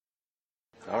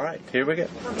All right, here we go.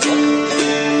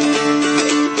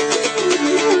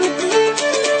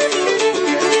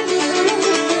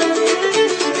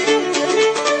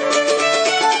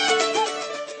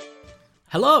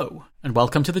 Hello, and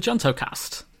welcome to the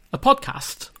JuntoCast, a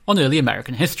podcast on early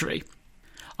American history.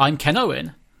 I'm Ken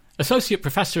Owen, Associate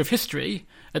Professor of History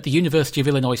at the University of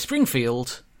Illinois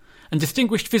Springfield and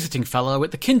Distinguished Visiting Fellow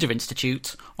at the Kinder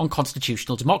Institute on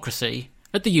Constitutional Democracy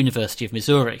at the University of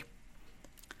Missouri.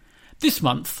 This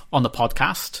month on the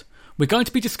podcast, we're going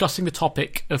to be discussing the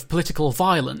topic of political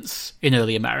violence in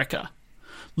early America,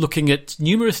 looking at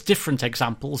numerous different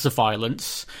examples of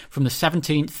violence from the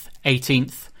 17th,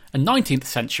 18th, and 19th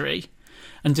century,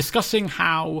 and discussing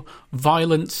how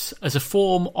violence as a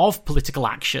form of political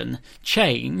action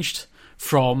changed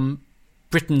from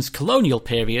Britain's colonial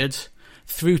period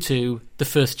through to the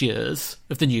first years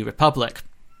of the new republic.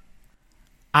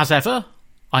 As ever,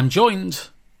 I'm joined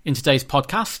in today's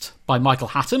podcast by Michael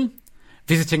Hattem,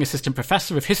 visiting assistant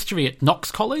professor of history at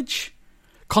Knox College,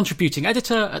 contributing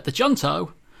editor at the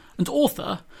Junto, and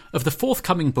author of the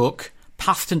forthcoming book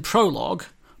Past and Prologue,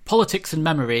 Politics and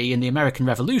Memory in the American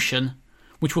Revolution,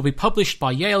 which will be published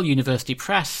by Yale University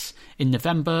Press in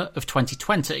November of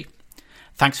 2020.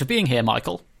 Thanks for being here,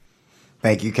 Michael.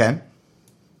 Thank you, Ken.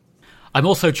 I'm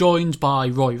also joined by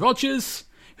Roy Rogers,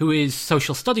 who is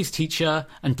social studies teacher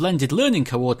and blended learning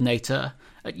coordinator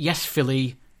at Yes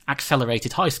Philly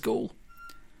Accelerated High School.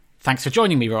 Thanks for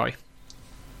joining me, Roy.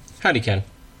 Howdy, Ken.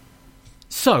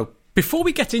 So, before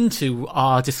we get into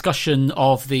our discussion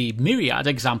of the myriad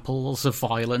examples of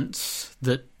violence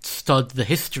that stud the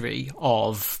history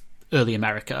of early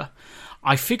America,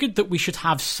 I figured that we should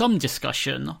have some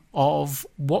discussion of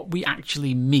what we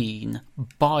actually mean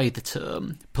by the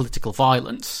term political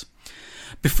violence.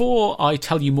 Before I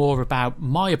tell you more about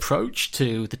my approach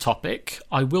to the topic,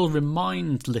 I will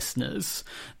remind listeners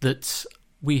that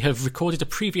we have recorded a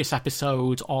previous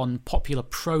episode on popular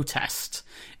protest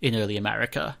in early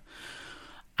America.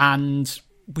 And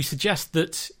we suggest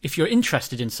that if you're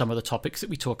interested in some of the topics that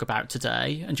we talk about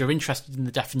today, and you're interested in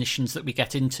the definitions that we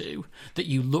get into, that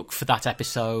you look for that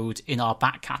episode in our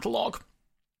back catalogue.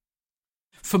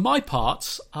 For my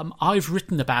part, I've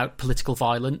written about political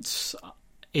violence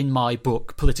in my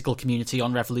book, Political Community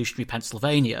on Revolutionary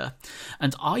Pennsylvania,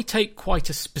 and I take quite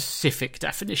a specific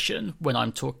definition when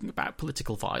I'm talking about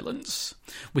political violence,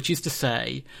 which is to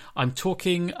say, I'm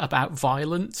talking about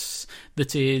violence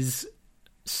that is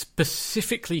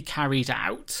specifically carried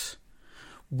out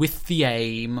with the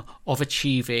aim of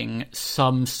achieving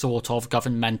some sort of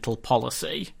governmental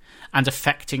policy and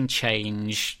affecting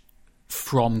change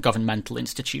from governmental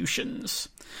institutions.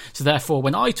 So therefore,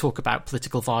 when I talk about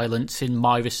political violence in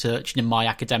my research and in my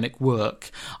academic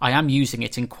work, I am using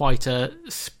it in quite a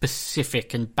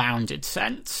specific and bounded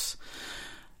sense.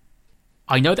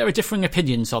 I know there are differing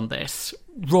opinions on this.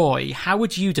 Roy, how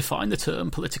would you define the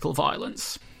term political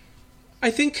violence?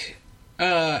 I think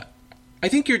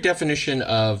your definition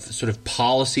of sort of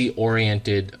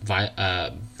policy-oriented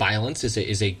violence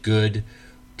is a good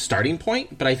starting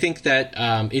point, but I think that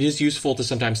it is useful to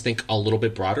sometimes think a little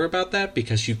bit broader about that,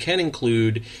 because you can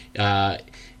include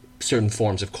certain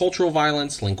forms of cultural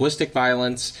violence, linguistic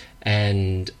violence,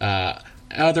 and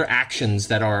other actions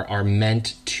that are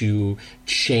meant to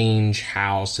change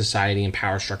how society and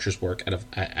power structures work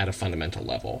at a fundamental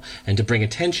level, and to bring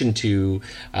attention to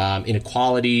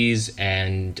inequalities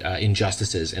and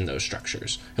injustices in those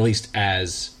structures, at least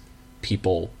as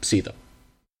people see them.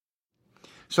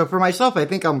 So for myself, I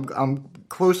think I'm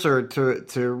closer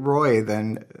to Roy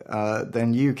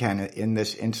than you can in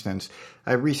this instance.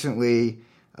 I recently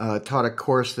taught a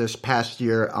course this past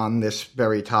year on this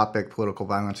very topic, political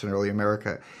violence in early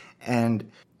America. And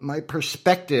my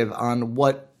perspective on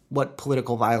what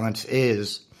political violence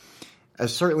is,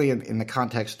 certainly in the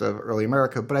context of early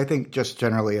America, but I think just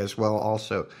generally as well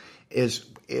also, is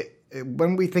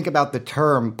when we think about the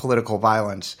term political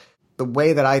violence, the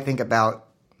way that I think about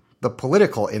the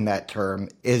political in that term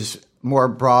is more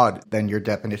broad than your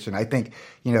definition. I think,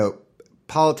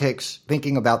 politics,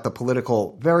 thinking about the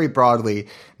political very broadly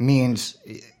means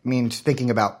thinking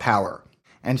about power.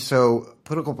 And so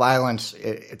political violence,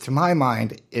 to my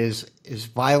mind, is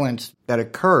violence that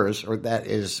occurs or that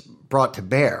is brought to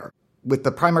bear with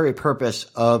the primary purpose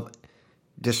of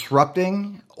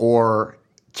disrupting or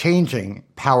changing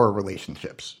power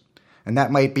relationships. And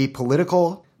that might be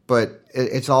political, but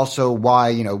it's also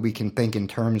why, we can think in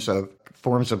terms of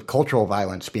forms of cultural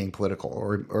violence being political,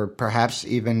 or perhaps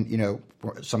even,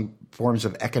 some forms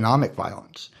of economic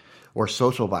violence or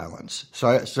social violence.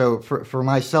 So for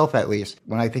myself, at least,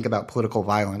 when I think about political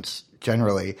violence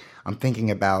generally, I'm thinking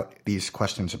about these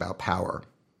questions about power.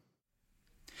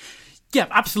 Yeah,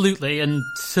 absolutely. And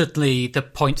certainly the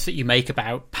points that you make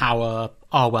about power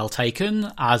are well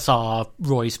taken, as are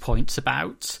Roy's points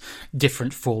about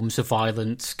different forms of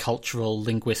violence, cultural,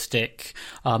 linguistic,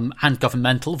 and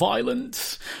governmental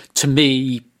violence. To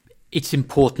me, it's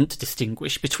important to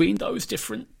distinguish between those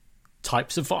different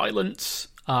types of violence.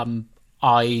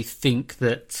 I think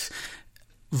that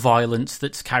violence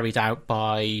that's carried out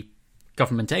by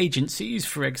government agencies,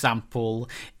 for example,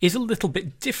 is a little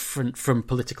bit different from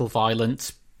political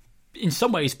violence in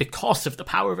some ways because of the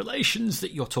power relations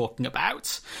that you're talking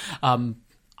about.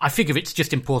 I figure it's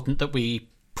just important that we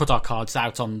put our cards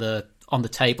out on the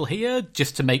table here,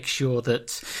 just to make sure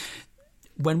that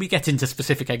when we get into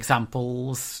specific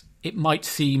examples, it might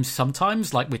seem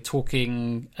sometimes like we're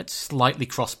talking at slightly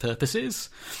cross purposes.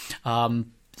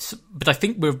 But I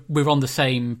think we're on the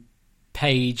same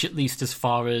page, at least as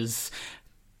far as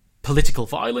political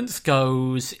violence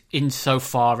goes,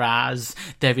 insofar as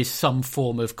there is some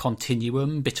form of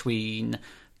continuum between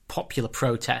popular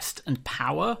protest and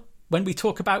power when we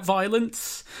talk about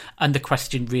violence. And the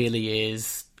question really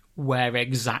is, where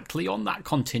exactly on that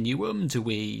continuum do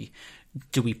we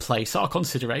place our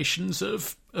considerations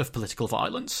of political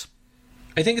violence?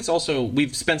 I think it's also,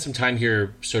 we've spent some time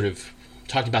here sort of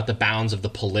talking about the bounds of the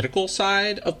political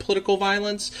side of political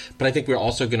violence, but I think we're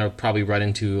also going to probably run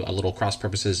into a little cross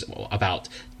purposes about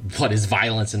what is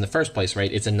violence in the first place,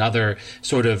 right? It's another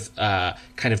sort of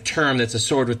kind of term that's a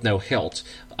sword with no hilt.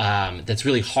 That's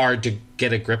really hard to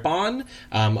get a grip on,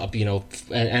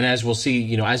 and as we'll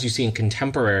see, as you see in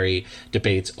contemporary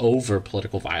debates over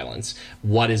political violence,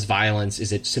 what is violence?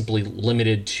 Is it simply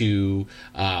limited to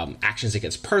actions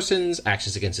against persons,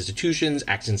 actions against institutions,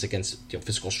 actions against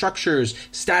physical structures,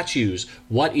 statues?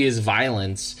 What is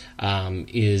violence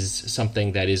is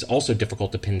something that is also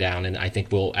difficult to pin down, and I think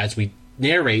as we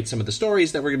narrate some of the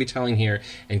stories that we're going to be telling here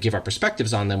and give our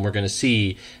perspectives on them, we're going to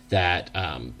see that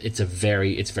it's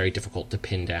very difficult to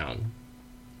pin down.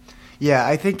 Yeah,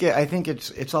 I think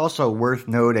it's also worth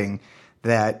noting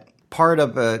that part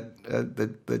of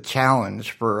the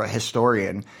challenge for a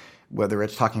historian, whether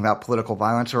it's talking about political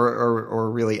violence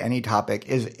or really any topic,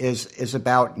 is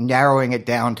about narrowing it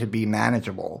down to be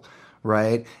manageable.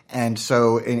 Right. And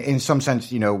so in some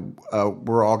sense,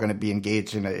 we're all going to be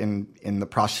engaged in the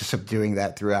process of doing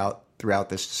that throughout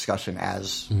this discussion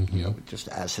as, just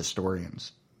as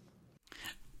historians.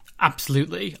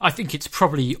 Absolutely. I think it's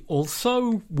probably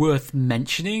also worth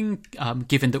mentioning,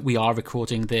 given that we are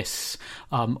recording this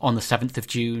on the 7th of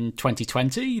June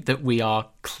 2020, that we are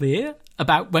clear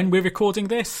about when we're recording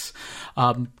this.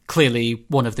 Clearly,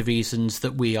 one of the reasons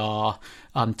that we are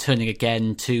turning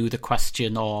again to the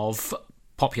question of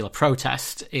popular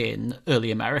protest in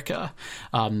early America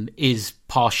is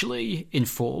partially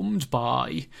informed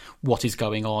by what is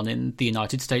going on in the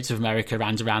United States of America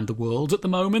and around the world at the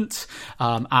moment.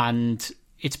 And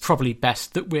it's probably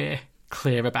best that we're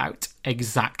clear about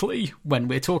exactly when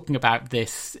we're talking about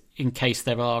this, in case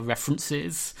there are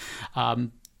references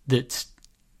that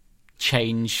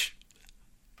change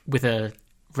with a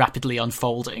rapidly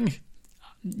unfolding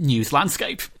news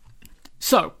landscape.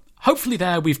 So, hopefully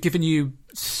there we've given you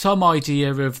some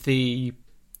idea of the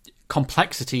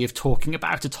complexity of talking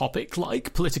about a topic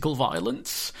like political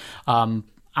violence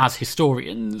as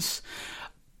historians.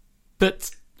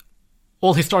 But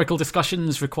all historical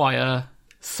discussions require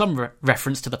some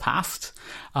reference to the past,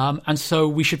 and so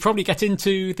we should probably get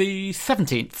into the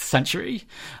 17th century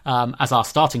as our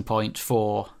starting point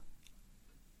for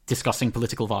discussing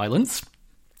political violence.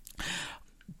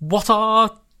 What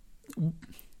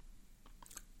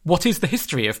is the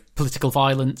history of political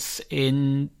violence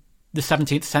in the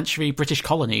 17th century British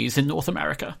colonies in North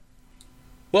America?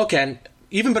 Well, Ken,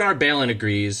 even Bernard Bailyn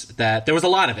agrees that there was a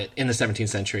lot of it in the 17th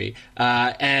century.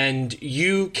 And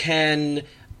you can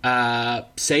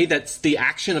say that the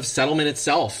action of settlement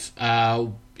itself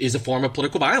is a form of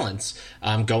political violence.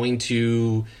 Going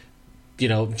to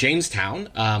Jamestown,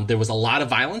 there was a lot of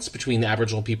violence between the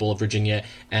Aboriginal people of Virginia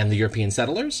and the European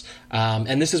settlers.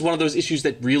 And this is one of those issues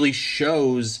that really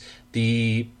shows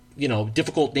the,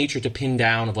 difficult nature to pin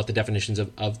down of what the definitions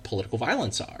of political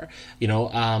violence are.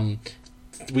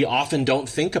 We often don't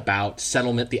think about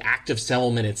settlement, the act of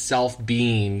settlement itself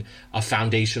being a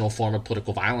foundational form of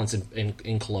political violence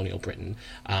in colonial Britain,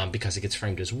 because it gets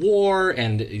framed as war,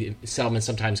 and settlement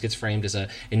sometimes gets framed as an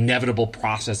inevitable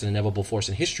process, an inevitable force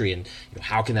in history, and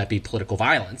how can that be political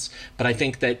violence? But I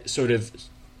think that sort of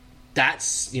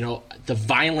that's, the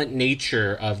violent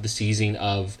nature of the seizing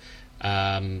of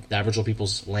the Aboriginal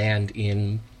people's land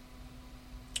in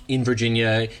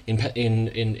Virginia,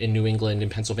 in New England, in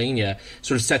Pennsylvania,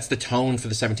 sort of sets the tone for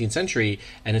the 17th century,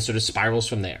 and it sort of spirals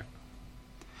from there.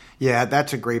 Yeah,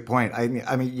 that's a great point. I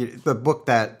mean, the book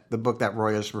that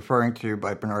Roy is referring to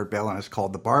by Bernard Bailyn is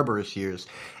called The Barbarous Years,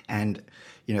 and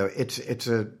it's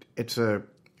a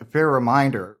fair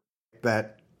reminder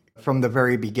that from the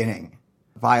very beginning,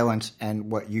 violence and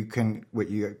what you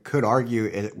could argue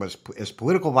is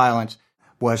political violence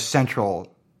was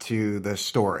central to the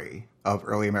story of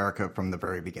early America from the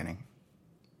very beginning.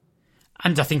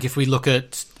 And I think if we look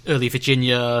at early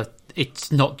Virginia,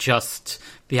 it's not just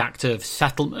the act of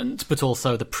settlement, but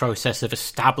also the process of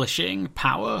establishing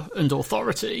power and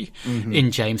authority in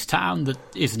Jamestown that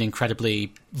is an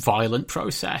incredibly violent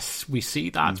process. We see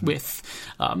that with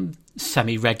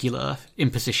semi-regular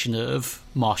imposition of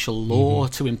martial law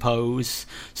to impose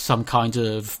some kind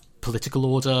of political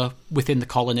order within the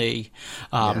colony.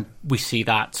 We see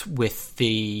that with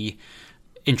the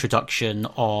introduction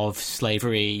of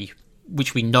slavery,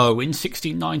 which we know in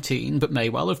 1619, but may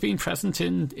well have been present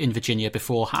in Virginia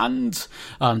beforehand,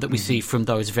 that we see from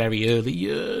those very early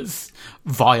years.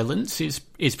 Violence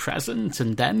is present,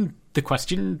 and then the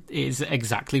question is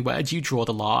exactly where do you draw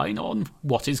the line on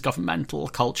what is governmental,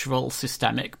 cultural,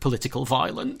 systemic, political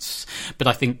violence? But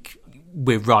I think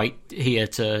we're right here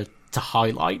to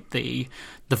highlight the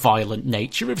violent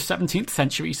nature of 17th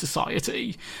century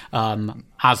society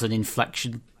as an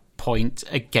inflection point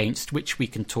against which we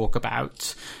can talk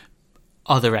about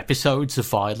other episodes of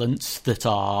violence that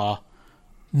are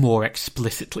more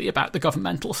explicitly about the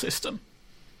governmental system.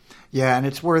 Yeah, and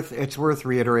it's worth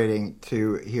reiterating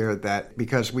to here that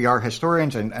because we are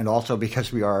historians and also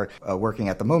because we are working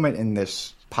at the moment in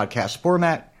this podcast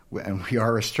format and we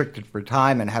are restricted for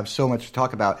time and have so much to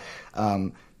talk about,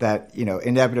 that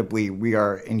inevitably we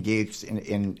are engaged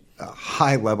in a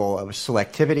high level of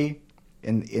selectivity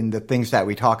in the things that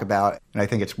we talk about. And I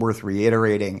think it's worth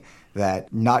reiterating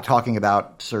that not talking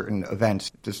about certain events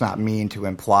does not mean to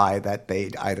imply that they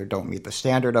either don't meet the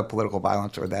standard of political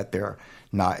violence or that they're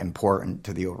not important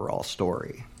to the overall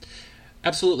story.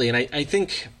 Absolutely. And I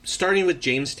think starting with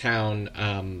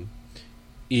Jamestown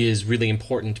is really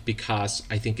important because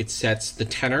I think it sets the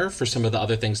tenor for some of the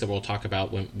other things that we'll talk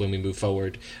about when we move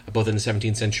forward, both in the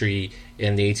 17th century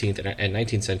and the 18th and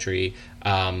 19th century.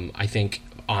 I think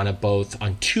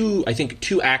on two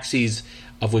axes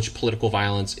of which political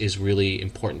violence is really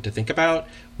important to think about,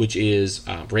 which is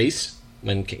race,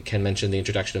 when Ken mentioned the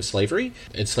introduction of slavery.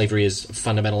 And slavery is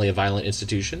fundamentally a violent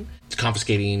institution. It's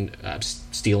confiscating,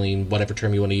 stealing, whatever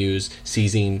term you want to use,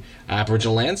 seizing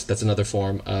Aboriginal lands. That's another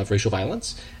form of racial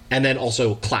violence. And then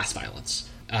also class violence.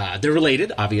 They're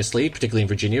related, obviously, particularly in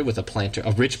Virginia, with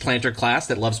a rich planter class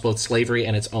that loves both slavery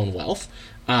and its own wealth.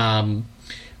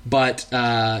 But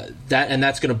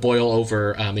that's going to boil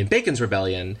over in Bacon's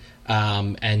Rebellion,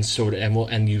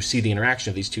 and you see the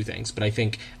interaction of these two things. But I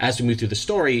think as we move through the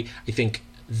story, I think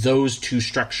those two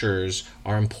structures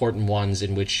are important ones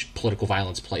in which political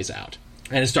violence plays out,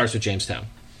 and it starts with Jamestown.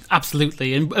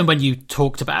 Absolutely, and when you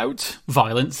talked about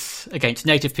violence against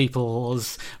native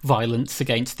peoples, violence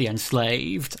against the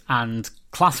enslaved, and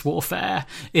class warfare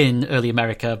in early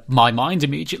America, my mind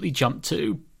immediately jumped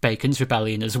to Bacon's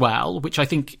Rebellion as well, which I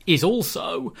think is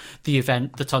also the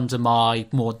event that, under my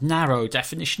more narrow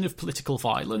definition of political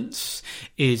violence,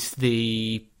 is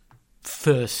the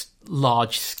first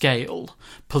large-scale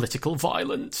political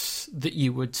violence that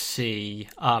you would see,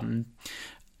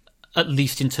 at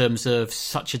least in terms of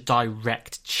such a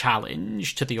direct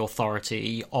challenge to the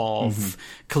authority of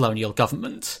colonial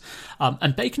government.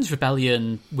 And Bacon's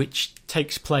Rebellion, which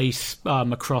takes place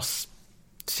across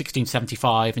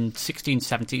 1675 and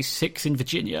 1676 in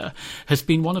Virginia, has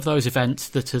been one of those events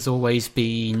that has always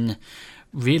been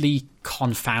really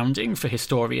confounding for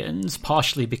historians,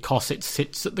 partially because it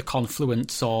sits at the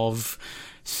confluence of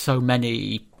so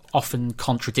many often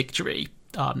contradictory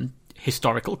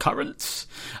historical currents,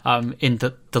 in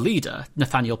that the leader,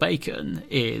 Nathaniel Bacon,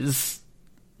 is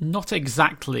not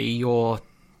exactly your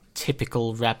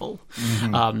typical rebel.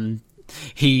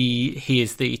 He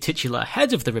is the titular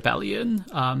head of the rebellion.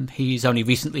 He's only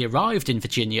recently arrived in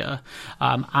Virginia,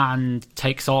 and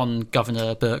takes on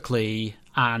Governor Berkeley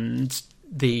and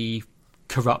the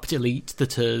corrupt elite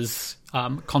that has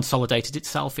consolidated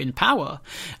itself in power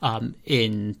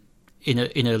in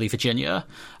early Virginia.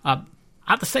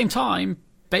 At the same time,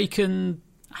 Bacon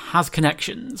has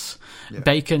connections. Yeah.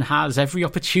 Bacon has every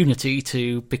opportunity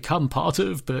to become part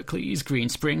of Berkeley's Green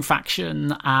Spring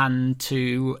faction and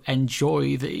to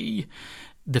enjoy the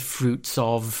fruits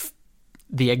of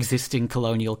the existing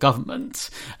colonial government.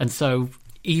 And so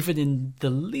even in the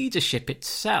leadership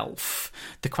itself,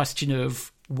 the question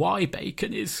of why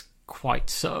Bacon is quite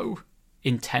so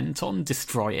intent on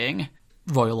destroying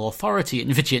royal authority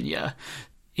in Virginia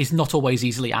is not always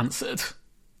easily answered.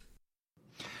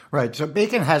 Right. So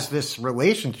Bacon has this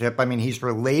relationship. I mean, he's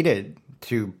related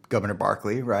to Governor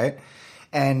Berkeley, right?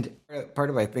 And part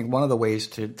of, I think, one of the ways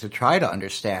to try to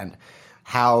understand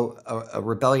how a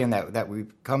rebellion that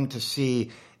we've come to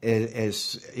see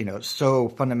is so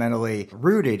fundamentally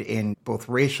rooted in both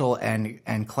racial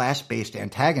and class-based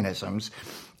antagonisms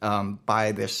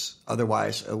by this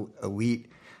otherwise elite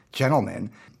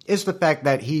gentleman is the fact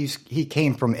that he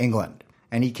came from England.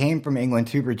 And he came from England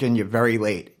to Virginia very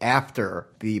late after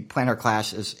the planter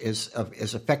class is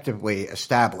effectively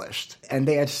established. And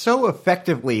they had so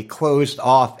effectively closed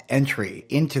off entry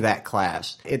into that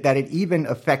class that it even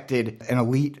affected an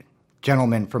elite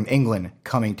gentleman from England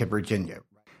coming to Virginia.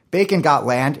 Bacon got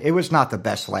land. It was not the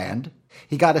best land.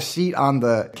 He got a seat on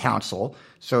the council,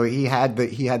 so he had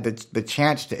the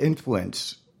chance to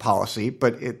influence policy.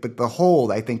 But the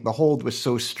hold was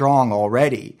so strong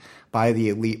already by the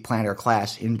elite planter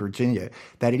class in Virginia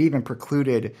that it even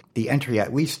precluded the entry,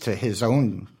 at least to his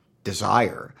own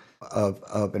desire,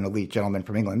 of an elite gentleman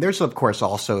from England. There's, of course,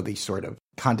 also the sort of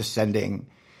condescending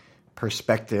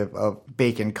perspective of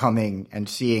Bacon coming and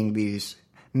seeing these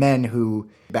men who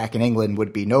back in England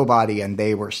would be nobody, and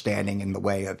they were standing in the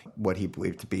way of what he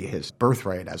believed to be his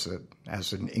birthright as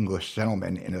an English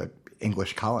gentleman in an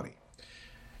English colony.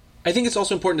 I think it's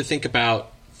also important to think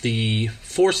about the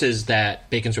forces that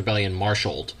Bacon's rebellion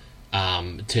marshaled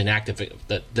to enact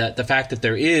the fact that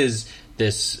there is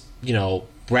this,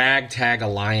 ragtag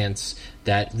alliance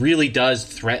that really does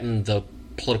threaten the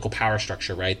political power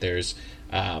structure, right? There's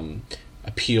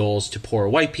appeals to poor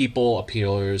white people,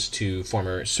 appeals to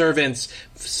former servants,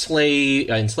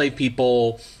 enslaved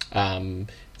people,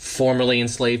 formerly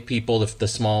enslaved people, the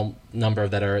small number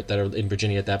that are in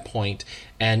Virginia at that point,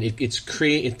 and it's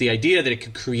the idea that it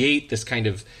could create this kind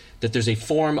of, that there's a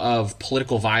form of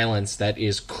political violence that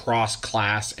is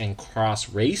cross-class and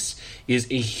cross-race is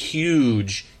a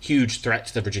huge, huge threat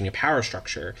to the Virginia power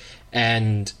structure.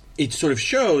 And it sort of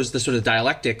shows the sort of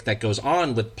dialectic that goes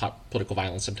on with political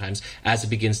violence sometimes as it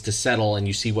begins to settle and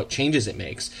you see what changes it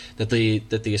makes, that the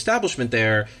establishment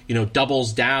there,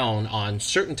 doubles down on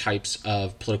certain types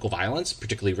of political violence,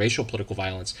 particularly racial political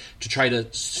violence, to try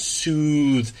to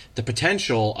soothe the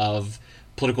potential of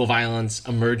political violence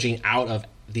emerging out of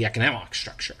the economic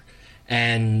structure.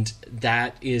 And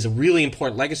that is a really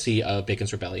important legacy of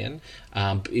Bacon's rebellion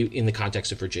in the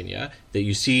context of Virginia, that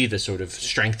you see the sort of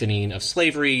strengthening of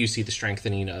slavery, you see the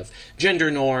strengthening of gender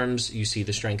norms, you see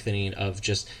the strengthening of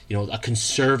just, a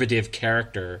conservative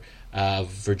character of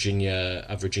Virginia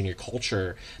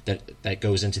culture that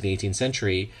goes into the 18th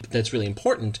century. That's really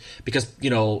important because,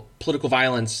 political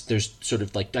violence, there's sort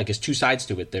of like, I guess, two sides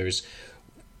to it. There's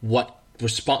what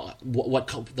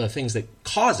the things that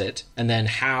cause it, and then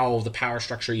how the power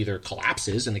structure either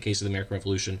collapses, in the case of the American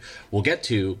Revolution, we'll get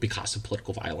to because of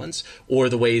political violence, or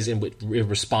the ways in which it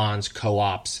responds,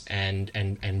 co-ops, and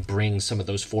brings some of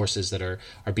those forces that are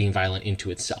being violent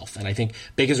into itself. And I think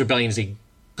Bacon's Rebellion is a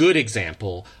good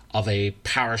example of a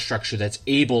power structure that's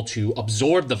able to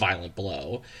absorb the violent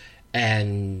blow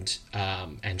and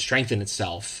strengthen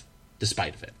itself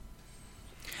despite of it.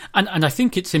 And I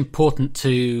think it's important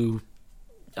to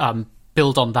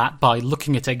build on that by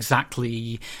looking at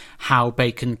exactly how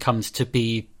Bacon comes to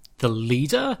be the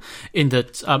leader, in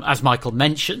that, as Michael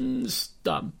mentions,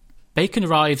 Bacon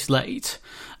arrives late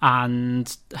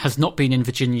and has not been in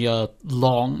Virginia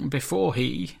long before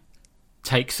he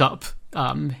takes up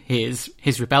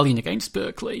his rebellion against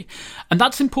Berkeley. And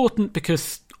that's important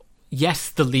because, yes,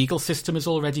 the legal system has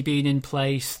already been in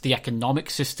place, the economic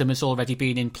system has already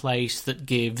been in place that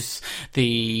gives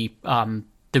the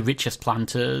richest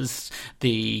planters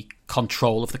the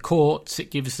control of the courts, it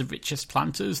gives the richest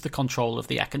planters the control of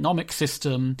the economic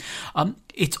system.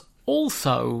 It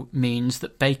also means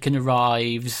that Bacon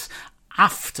arrives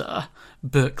after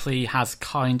Berkeley has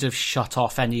kind of shut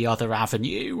off any other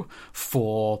avenue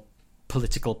for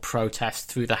political protest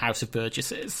through the House of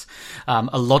Burgesses.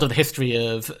 A lot of the history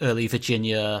of early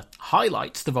Virginia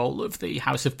highlights the role of the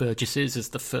House of Burgesses as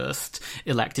the first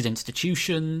elected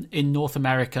institution in North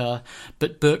America,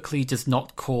 but Berkeley does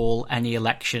not call any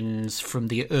elections from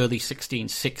the early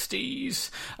 1660s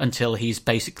until he's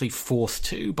basically forced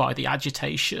to by the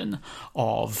agitation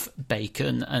of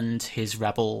Bacon and his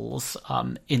rebels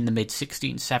in the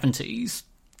mid-1670s.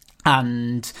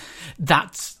 And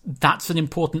that's an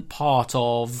important part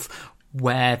of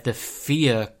where the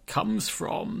fear comes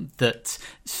from that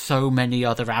so many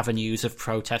other avenues of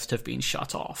protest have been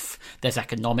shut off. There's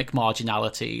economic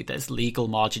marginality, there's legal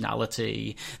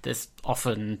marginality, there's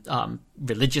often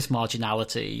religious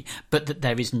marginality, but that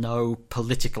there is no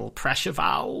political pressure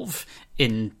valve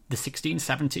in the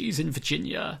 1670s in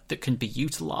Virginia that can be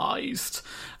utilised.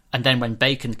 And then when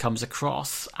Bacon comes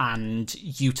across and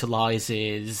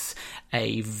utilises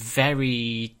a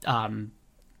very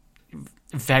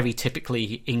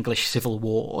typically English Civil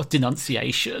War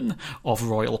denunciation of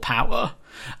royal power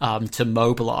to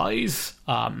mobilise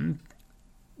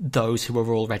those who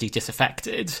were already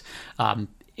disaffected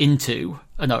into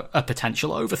a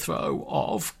potential overthrow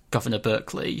of Governor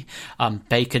Berkeley,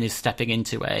 Bacon is stepping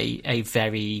into a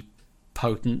very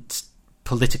potent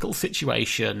political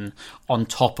situation on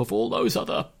top of all those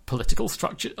other political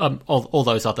structures, all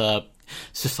those other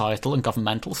societal and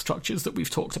governmental structures that we've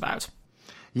talked about.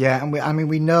 Yeah, and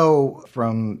we know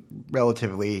from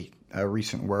relatively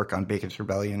recent work on Bacon's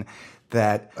Rebellion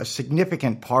that a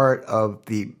significant part of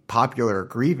the popular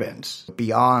grievance,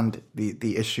 beyond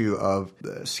the issue of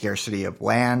the scarcity of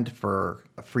land for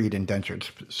freed indentured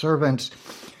servants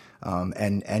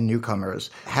and newcomers,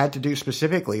 had to do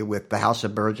specifically with the House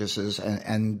of Burgesses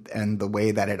and the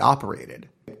way that it operated,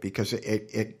 because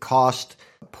it cost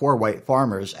poor white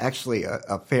farmers actually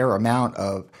a fair amount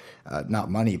of not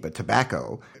money, but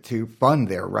tobacco, to fund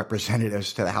their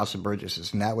representatives to the House of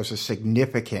Burgesses. And that was a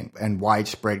significant and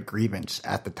widespread grievance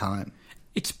at the time.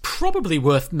 It's probably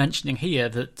worth mentioning here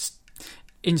that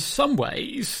in some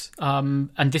ways,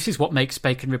 and this is what makes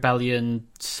Bacon Rebellion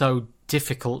so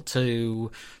difficult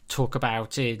to talk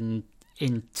about in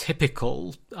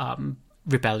typical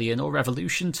rebellion or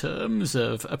revolution terms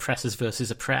of oppressors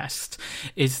versus oppressed,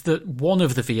 is that one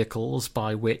of the vehicles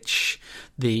by which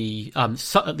the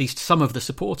at least some of the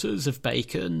supporters of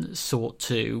Bacon sought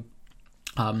to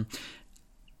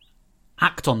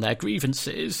act on their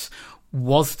grievances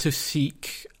was to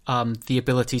seek the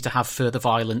ability to have further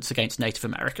violence against Native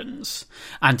Americans.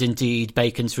 And indeed,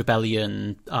 Bacon's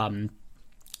Rebellion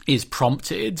is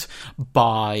prompted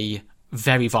by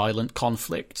very violent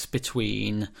conflicts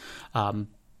between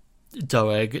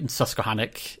Doeg and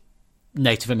Susquehannock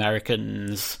Native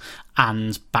Americans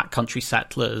and backcountry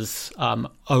settlers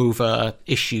over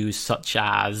issues such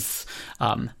as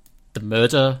the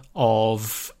murder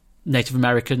of Native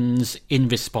Americans in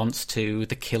response to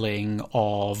the killing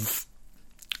of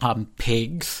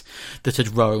pigs that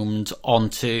had roamed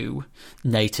onto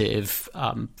native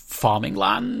farming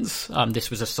lands.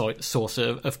 This was a source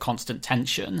of constant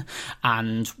tension,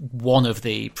 and one of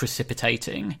the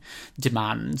precipitating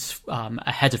demands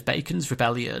ahead of Bacon's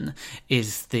Rebellion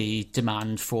is the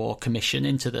demand for commission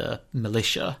into the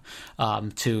militia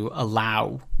to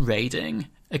allow raiding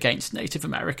against Native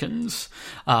Americans.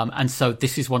 And so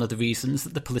this is one of the reasons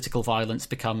that the political violence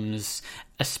becomes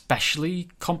especially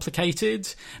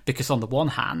complicated, because on the one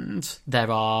hand, there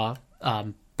are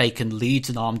Bacon leads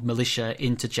an armed militia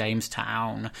into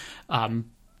Jamestown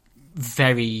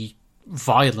very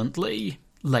violently,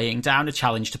 laying down a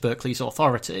challenge to Berkeley's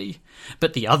authority.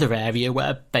 But the other area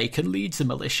where Bacon leads a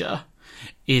militia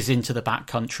is into the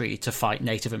backcountry to fight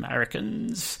Native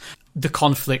Americans. The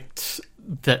conflicts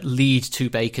that lead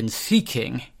to Bacon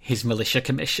seeking his militia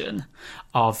commission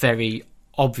are very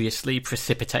obviously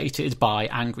precipitated by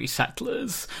angry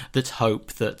settlers that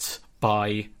hope that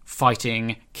by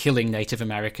fighting, killing Native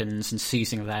Americans and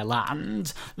seizing their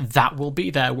land, that will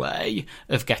be their way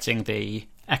of getting the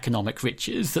economic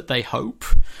riches that they hope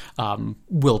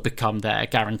will become their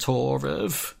guarantor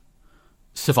of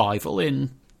survival in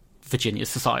Virginia's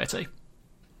society.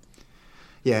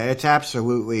 Yeah, it's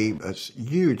absolutely a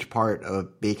huge part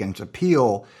of Bacon's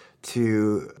appeal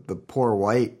to the poor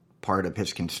white part of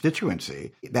his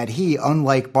constituency, that he,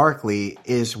 unlike Berkeley,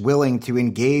 is willing to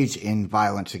engage in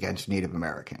violence against Native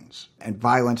Americans, and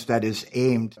violence that is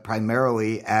aimed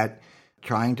primarily at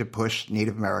trying to push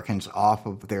Native Americans off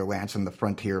of their lands on the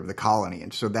frontier of the colony.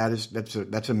 And so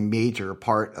that's a major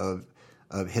part of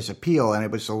his appeal, and it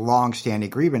was a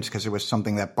long-standing grievance because it was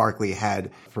something that Berkeley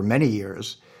had for many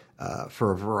years,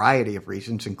 for a variety of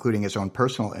reasons, including his own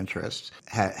personal interests,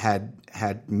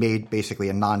 had made basically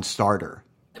a non-starter.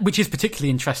 Which is particularly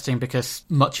interesting because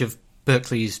much of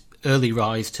Berkeley's early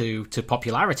rise to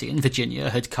popularity in Virginia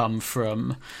had come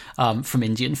from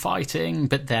Indian fighting,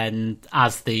 but then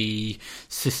as the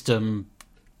system,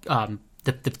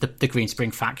 the Green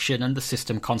Spring faction and the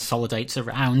system consolidates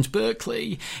around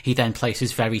Berkeley, he then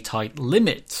places very tight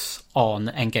limits on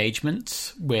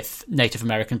engagement with Native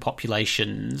American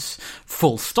populations,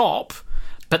 full stop.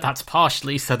 But that's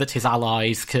partially so that his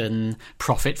allies can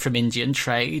profit from Indian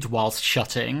trade whilst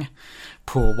shutting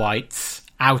poor whites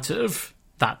out of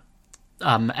that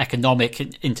economic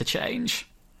interchange.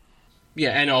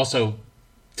 Yeah, and also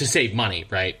to save money,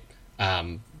 right?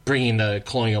 Bringing the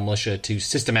colonial militia to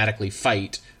systematically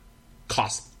fight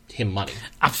cost him money.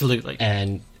 Absolutely.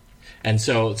 And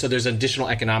so there's an additional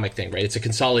economic thing, right? It's a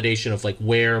consolidation of like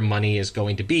where money is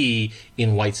going to be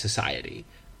in white society.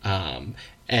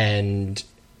 And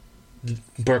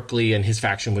Berkeley and his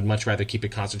faction would much rather keep it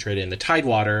concentrated in the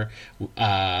Tidewater,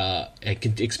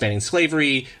 expanding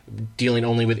slavery, dealing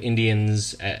only with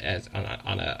Indians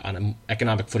on an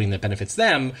economic footing that benefits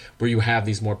them, where you have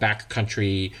these more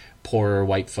backcountry, poorer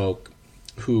white folk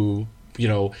who,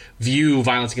 view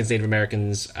violence against Native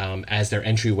Americans as their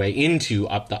entryway into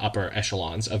the upper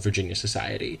echelons of Virginia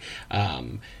society.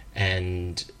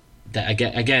 And that,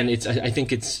 again, I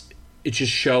think it's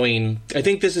just showing. I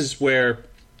think this is where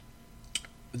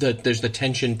there's the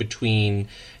tension between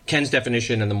Ken's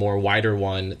definition and the more wider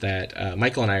one that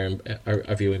Michael and I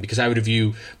are viewing, because I would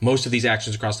view most of these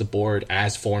actions across the board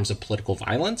as forms of political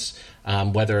violence,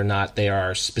 whether or not they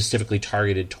are specifically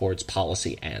targeted towards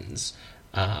policy ends.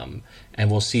 And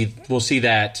we'll see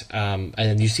that,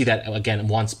 and you see that again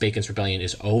once Bacon's Rebellion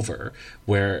is over,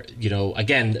 where,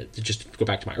 again, just to go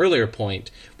back to my earlier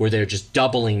point, where they're just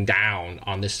doubling down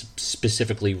on this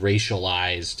specifically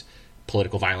racialized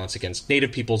political violence against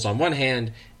Native peoples on one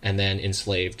hand, and then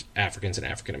enslaved Africans and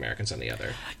African Americans on the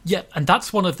other. Yeah, and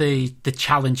that's one of the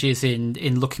challenges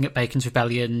in looking at Bacon's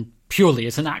Rebellion purely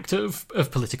as an act of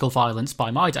political violence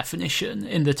by my definition,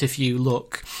 in that if you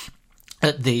look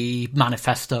at the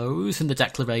manifestos and the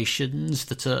declarations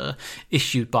that are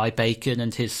issued by Bacon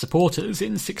and his supporters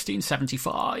in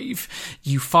 1675,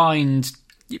 you find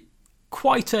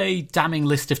quite a damning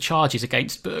list of charges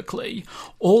against Berkeley,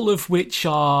 all of which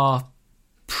are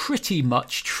pretty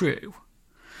much true.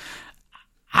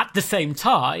 At the same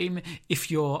time, if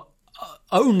your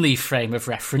only frame of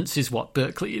reference is what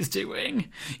Berkeley is doing,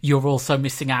 you're also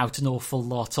missing out an awful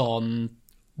lot on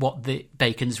what the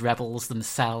Bacon's rebels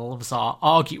themselves are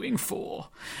arguing for,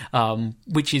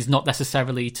 which is not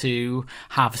necessarily to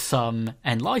have some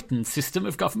enlightened system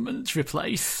of government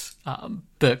replace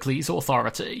Berkeley's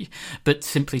authority, but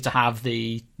simply to have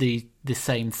the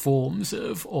same forms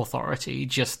of authority,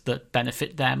 just that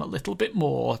benefit them a little bit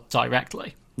more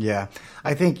directly. Yeah,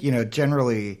 I think,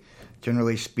 generally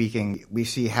speaking, we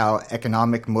see how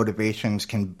economic motivations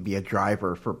can be a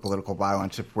driver for political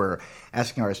violence if we're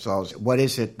asking ourselves, what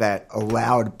is it that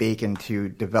allowed Bacon to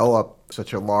develop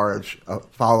such a large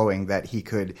following that he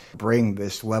could bring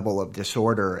this level of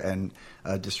disorder and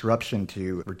disruption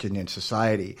to Virginian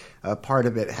society? Part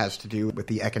of it has to do with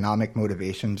the economic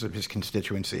motivations of his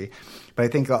constituency. But I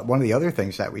think one of the other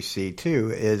things that we see,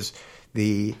 too, is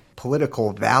the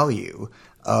political value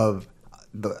of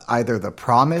either the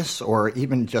promise or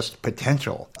even just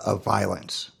potential of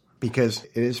violence, because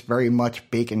it is very much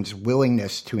Bacon's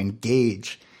willingness to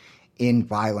engage in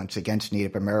violence against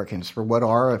Native Americans for what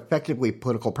are effectively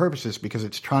political purposes, because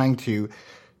it's trying to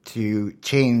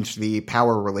change the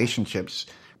power relationships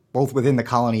both within the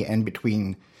colony and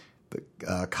between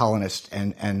the colonists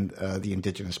and the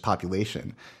indigenous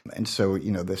population. And so,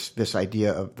 this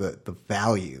idea of the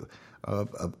value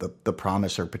of the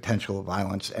promise or potential of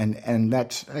violence, and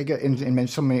that's, I guess, in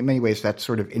so many ways, that's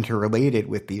sort of interrelated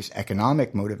with these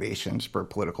economic motivations for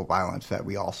political violence that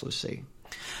we also see.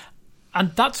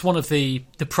 And that's one of the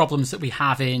problems that we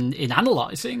have in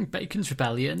analysing Bacon's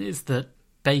Rebellion, is that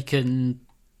Bacon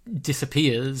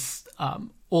disappears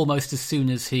almost as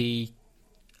soon as he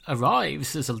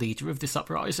arrives as a leader of this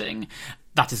uprising.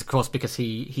 That is, of course, because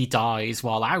he dies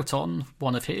while out on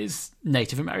one of his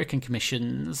Native American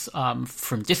commissions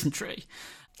from dysentery.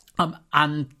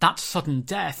 And that sudden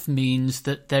death means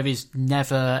that there is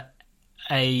never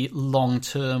a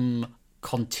long-term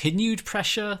continued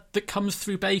pressure that comes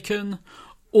through Bacon,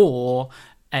 or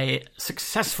a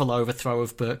successful overthrow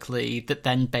of Berkeley that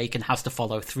then Bacon has to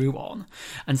follow through on.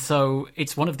 And so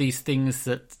it's one of these things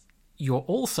that you're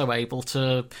also able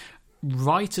to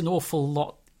write an awful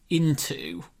lot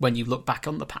into when you look back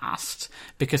on the past,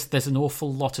 because there's an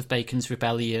awful lot of Bacon's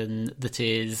Rebellion that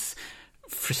is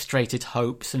frustrated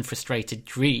hopes and frustrated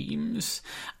dreams,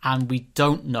 and we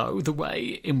don't know the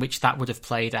way in which that would have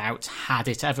played out had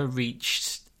it ever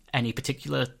reached any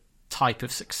particular type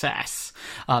of success.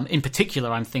 In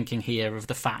particular, I'm thinking here of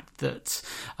the fact that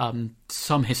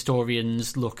some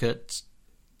historians look at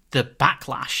the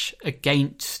backlash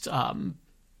against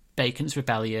Bacon's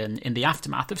rebellion in the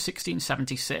aftermath of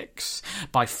 1676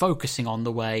 by focusing on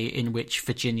the way in which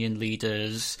Virginian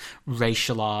leaders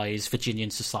racialised Virginian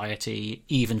society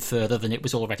even further than it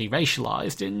was already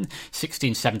racialised in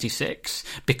 1676,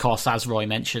 because, as Roy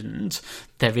mentioned,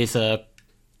 there is a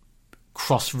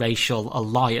cross-racial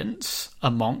alliance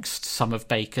amongst some of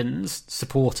Bacon's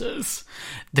supporters.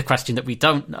 The question that we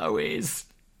don't know is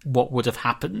what would have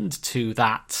happened to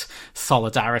that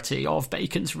solidarity of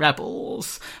Bacon's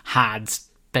rebels had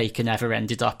Bacon ever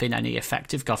ended up in any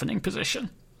effective governing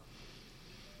position.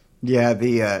 Yeah,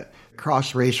 the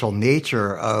cross-racial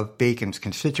nature of Bacon's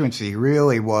constituency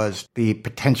really was the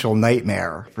potential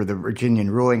nightmare for the Virginian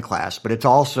ruling class, but it's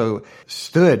also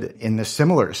stood in the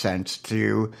similar sense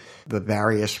to the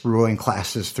various ruling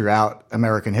classes throughout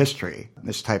American history,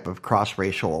 this type of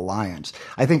cross-racial alliance.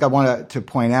 I think I want to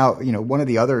point out, one of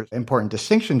the other important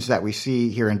distinctions that we see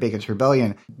here in Bacon's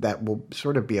Rebellion that will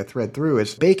sort of be a thread through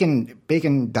is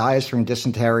Bacon dies from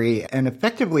dysentery, and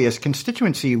effectively his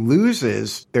constituency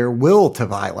loses their will to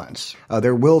violence,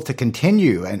 their will to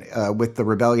continue with the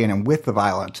rebellion and with the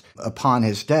violence upon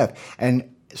his death.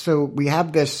 And so we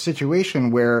have this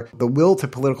situation where the will to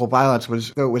political violence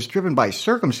was driven by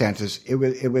circumstances.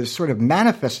 It was sort of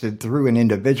manifested through an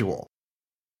individual.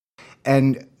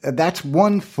 And that's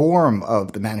one form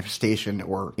of the manifestation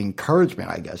or encouragement,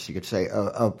 I guess you could say,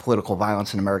 of political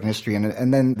violence in American history.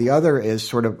 And then the other is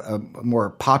sort of a more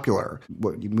popular,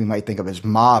 what we might think of as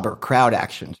mob or crowd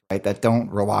actions, right, that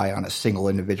don't rely on a single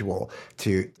individual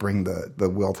to bring the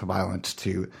will to violence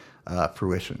to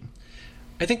fruition.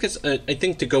 I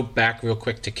think to go back real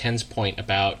quick to Ken's point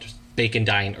about Bacon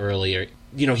dying earlier,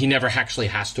 he never actually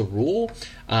has to rule.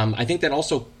 I think that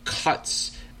also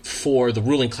cuts for the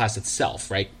ruling class itself,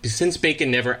 right? Since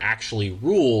Bacon never actually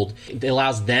ruled, it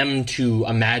allows them to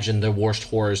imagine the worst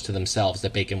horrors to themselves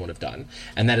that Bacon would have done.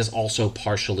 And that is also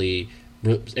partially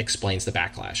explains the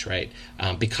backlash, right?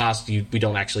 Because we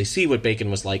don't actually see what Bacon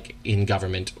was like in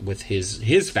government with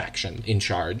his faction in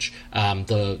charge.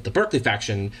 The Berkeley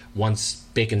faction, once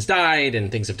Bacon's died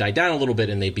and things have died down a little bit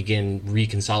and they begin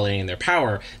reconsolidating their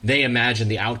power, they imagine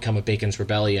the outcome of Bacon's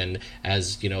rebellion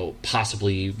as,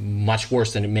 possibly much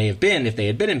worse than it may have been if they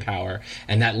had been in power.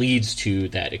 And that leads to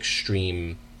that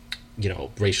extreme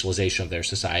racialization of their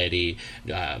society,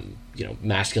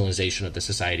 masculinization of the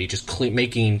society, just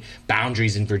making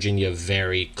boundaries in Virginia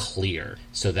very clear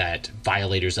so that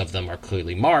violators of them are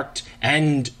clearly marked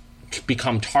and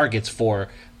become targets for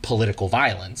political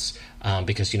violence.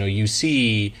 Because, you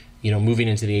see, moving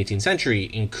into the 18th century,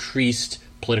 increased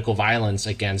political violence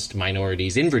against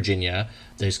minorities in Virginia.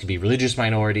 These could be religious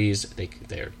minorities.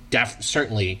 They're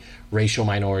certainly racial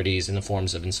minorities in the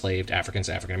forms of enslaved Africans,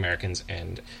 African Americans,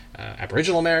 and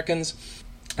Aboriginal Americans.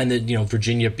 And then,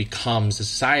 Virginia becomes a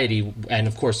society, and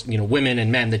of course, women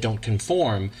and men that don't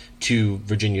conform to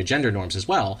Virginia gender norms as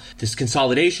well. This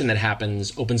consolidation that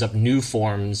happens opens up new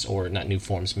forms, or not new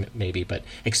forms maybe, but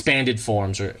expanded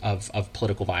forms of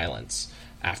political violence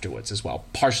afterwards as well,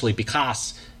 partially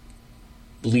because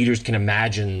leaders can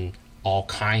imagine all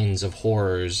kinds of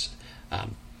horrors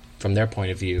from their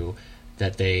point of view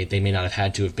that they may not have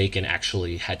had to if Bacon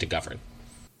actually had to govern.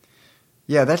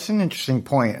 Yeah, that's an interesting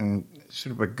point and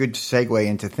sort of a good segue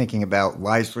into thinking about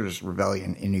Leisler's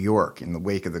rebellion in New York in the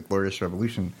wake of the Glorious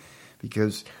Revolution,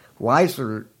 because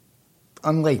Leisler,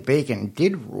 unlike Bacon,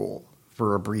 did rule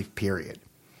for a brief period.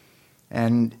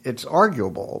 And it's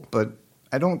arguable, but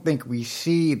I don't think we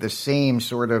see the same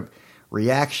sort of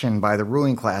reaction by the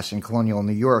ruling class in colonial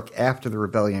New York after the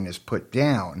rebellion is put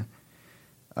down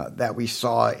that we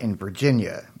saw in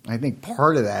Virginia. I think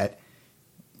part of that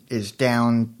is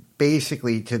down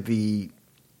basically to the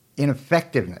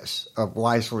ineffectiveness of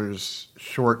Leisler's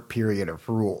short period of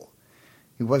rule.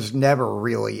 He was never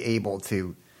really able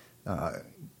to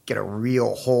get a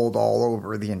real hold all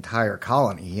over the entire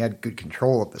colony. He had good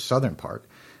control of the southern part,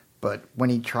 but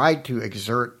when he tried to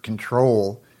exert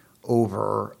control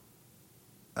over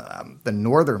the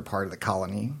northern part of the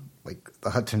colony, like the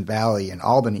Hudson Valley and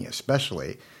Albany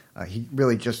especially, he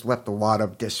really just left a lot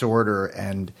of disorder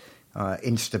and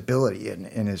instability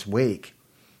in his wake.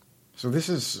 So this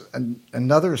is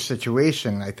another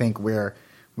situation, I think, where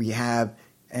we have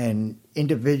an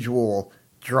individual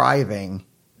driving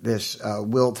this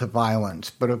will to violence.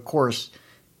 But of course,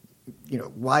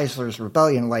 Leisler's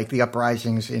rebellion, like the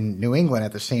uprisings in New England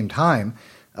at the same time,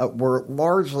 were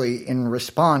largely in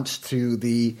response to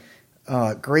the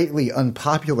greatly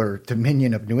unpopular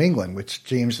Dominion of New England, which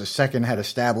James II had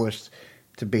established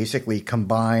to basically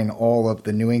combine all of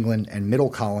the New England and Middle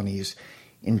colonies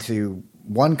into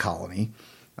one colony.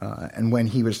 And when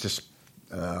he was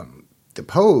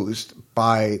deposed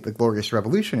by the Glorious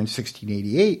Revolution in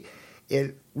 1688,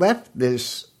 it left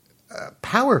this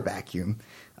power vacuum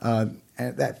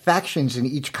that factions in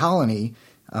each colony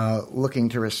looking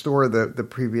to restore the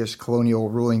previous colonial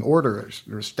ruling order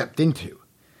are stepped into.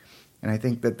 And I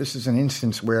think that this is an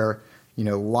instance where,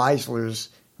 Leisler's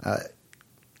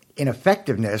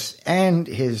ineffectiveness and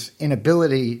his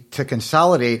inability to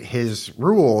consolidate his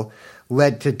rule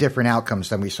led to different outcomes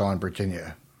than we saw in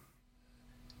Virginia.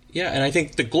 Yeah, and I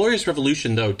think the Glorious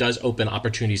Revolution, though, does open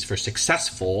opportunities for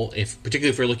particularly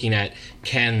if we're looking at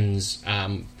Ken's,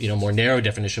 more narrow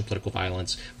definition of political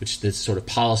violence, which is this sort of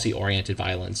policy-oriented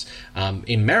violence.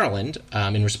 In Maryland,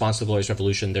 in response to the Glorious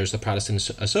Revolution, there's the Protestant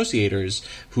Associators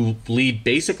who lead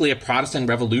basically a Protestant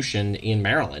revolution in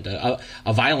Maryland, a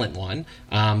violent one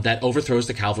that overthrows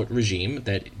the Calvert regime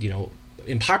that,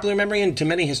 in popular memory and to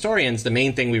many historians, the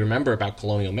main thing we remember about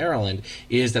colonial Maryland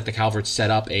is that the Calverts set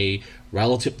up a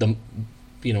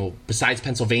besides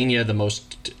Pennsylvania,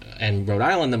 and Rhode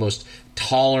Island, the most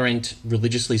tolerant,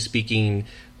 religiously speaking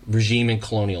regime in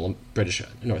colonial British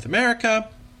North America.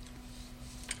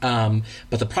 But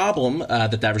the problem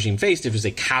that regime faced, it was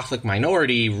a Catholic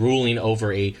minority ruling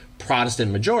over a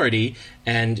Protestant majority,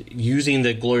 and using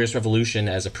the Glorious Revolution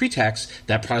as a pretext,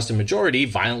 that Protestant majority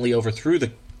violently overthrew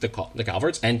the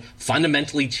Calverts and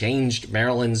fundamentally changed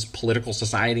Maryland's political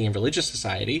society and religious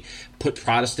society, put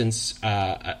Protestants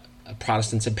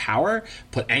in power,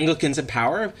 put Anglicans in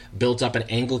power, built up an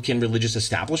Anglican religious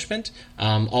establishment.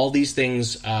 All these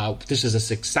things, this is a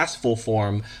successful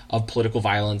form of political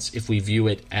violence if we view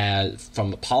it as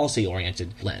from a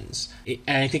policy-oriented lens.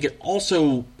 And I think it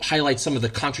also highlights some of the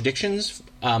contradictions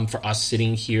for us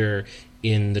sitting here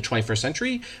in the 21st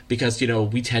century, because,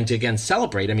 we tend to, again,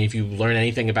 celebrate. I mean, if you learn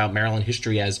anything about Maryland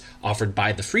history as offered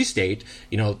by the Free State,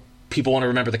 people want to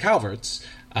remember the Calverts,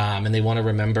 and they want to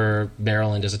remember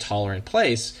Maryland as a tolerant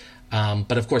place.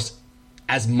 But of course,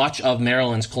 as much of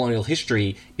Maryland's colonial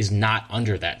history is not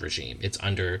under that regime. It's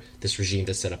under this regime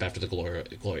that's set up after the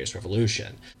Glorious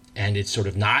Revolution. And it's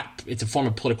it's a form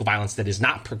of political violence that is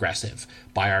not progressive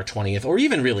by our 20th or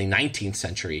even really 19th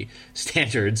century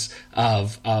standards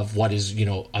of what is,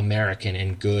 American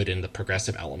and good and the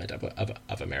progressive element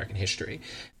of American history.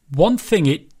 One thing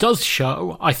it does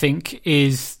show, I think,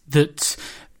 is that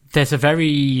there's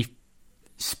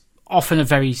often a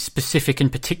very specific and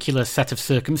particular set of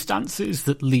circumstances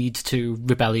that lead to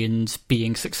rebellions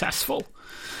being successful.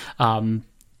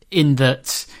 In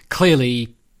that,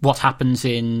 clearly, what happens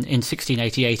in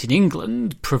 1688 in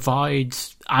England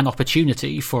provides an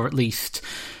opportunity for at least,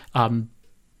 not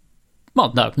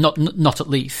at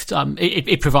least.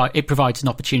 It provides an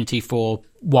opportunity for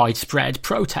widespread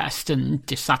protest and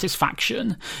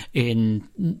dissatisfaction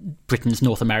in Britain's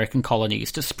North American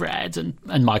colonies to spread.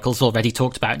 And Michael's already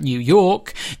talked about New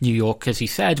York. New York, as he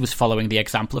said, was following the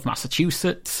example of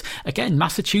Massachusetts. Again,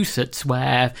 Massachusetts,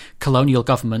 where colonial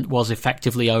government was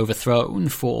effectively overthrown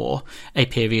for a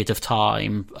period of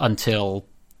time until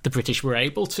the British were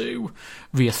able to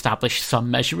re-establish some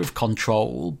measure of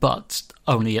control, but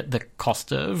only at the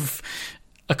cost of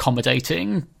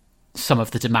accommodating some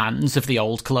of the demands of the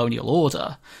old colonial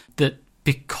order. That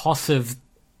because of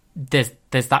there's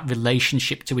that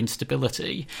relationship to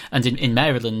instability, and in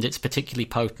Maryland it's particularly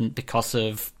potent because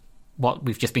of what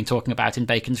we've just been talking about in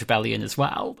Bacon's Rebellion as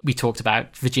well. We talked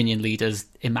about Virginian leaders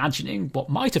imagining what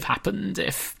might have happened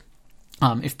if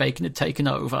Bacon had taken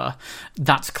over.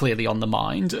 That's clearly on the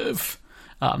mind of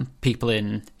people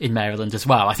in Maryland as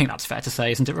well. I think that's fair to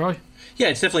say, isn't it, Roy? Yeah,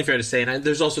 it's definitely fair to say. And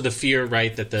there's also the fear,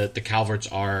 right, that the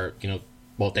Calverts are,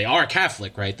 they are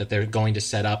Catholic, right, that they're going to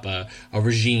set up a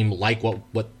regime like what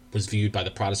was viewed by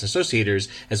the Protestant Associators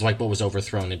as like what was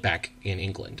overthrown back in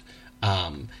England.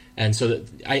 And so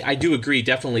I do agree.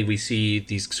 Definitely we see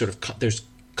these sort of there's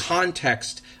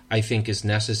context, I think, is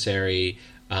necessary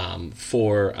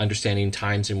for understanding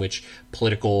times in which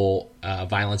political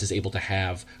violence is able to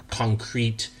have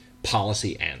concrete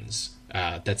policy ends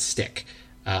that stick.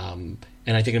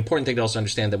 And I think an important thing to also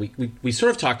understand that we sort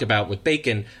of talked about with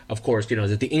Bacon, of course,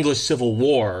 that the English Civil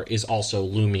War is also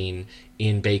looming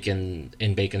in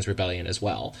Bacon's Rebellion as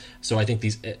well. So I think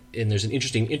and there's an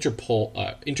interesting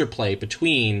interplay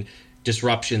between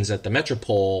disruptions at the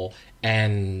metropole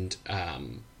and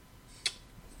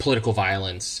political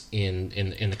violence in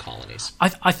the colonies.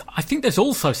 I think there's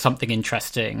also something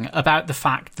interesting about the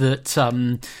fact that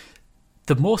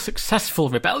the more successful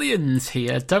rebellions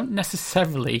here don't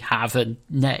necessarily have a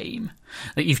name.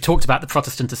 You've talked about the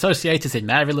Protestant Associators in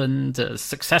Maryland as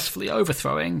successfully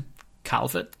overthrowing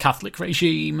Catholic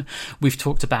regime. We've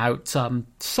talked about some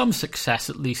success,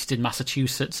 at least in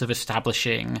Massachusetts, of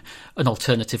establishing an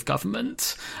alternative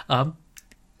government.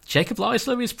 Jacob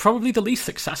Leisler is probably the least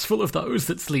successful of those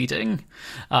that's leading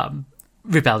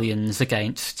rebellions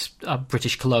against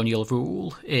British colonial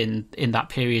rule in that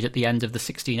period at the end of the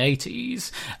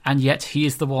 1680s, and yet he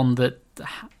is the one that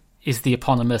is the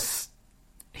eponymous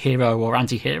hero or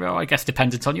anti-hero, I guess,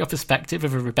 dependent on your perspective,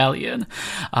 of a rebellion.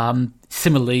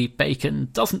 Similarly, Bacon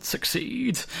doesn't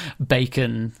succeed.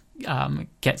 Bacon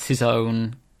gets his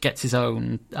own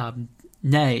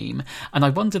name, and I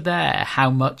wonder there how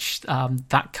much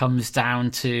that comes down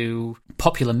to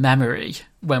popular memory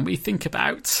when we think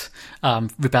about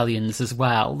rebellions as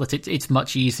well, that it's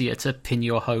much easier to pin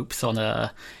your hopes on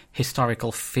a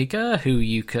historical figure who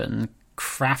you can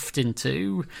craft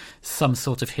into some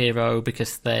sort of hero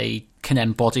because they can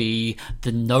embody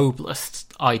the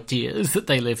noblest ideas that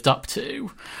they lived up to.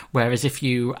 Whereas if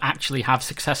you actually have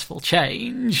successful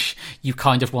change, you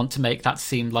kind of want to make that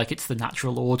seem like it's the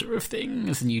natural order of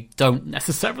things, and you don't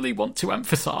necessarily want to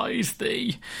emphasize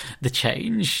the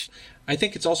change. I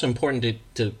think it's also important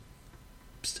to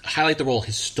highlight the role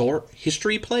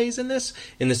history plays in this,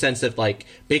 in the sense that, like,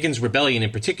 Bacon's rebellion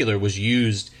in particular was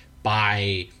used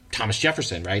by Thomas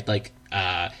Jefferson, right? Like,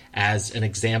 as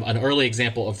an early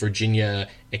example of Virginia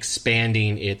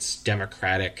expanding its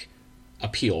democratic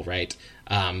appeal, right?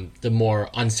 The more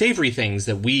unsavory things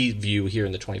that we view here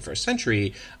in the 21st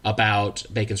century about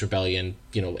Bacon's rebellion,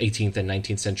 18th and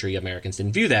 19th century Americans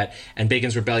didn't view that, and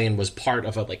Bacon's rebellion was part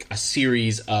of a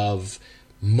series of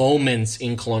moments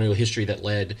in colonial history that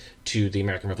led to the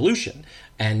American Revolution.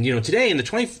 And, today in the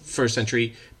 21st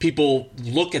century, people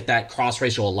look at that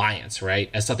cross-racial alliance, right,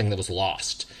 as something that was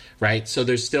lost, right? So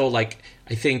there's still, I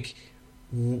think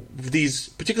these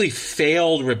particularly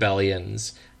failed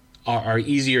rebellions are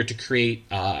easier to create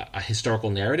a historical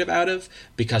narrative out of,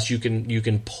 because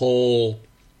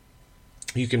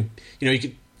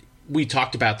we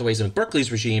talked about the ways of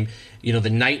Berkeley's regime, the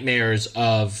nightmares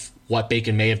of what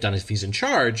Bacon may have done if he's in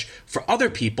charge. For other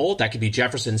people, that could be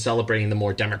Jefferson celebrating the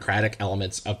more democratic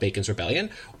elements of Bacon's rebellion,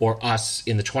 or us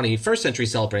in the 21st century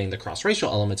celebrating the cross-racial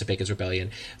elements of Bacon's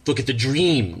rebellion. Look at the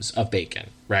dreams of Bacon,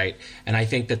 right? And I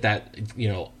think that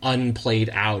unplayed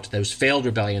out, those failed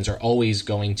rebellions are always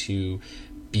going to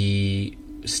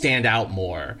stand out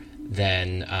more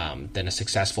than a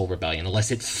successful rebellion, unless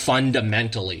it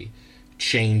fundamentally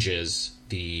changes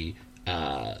the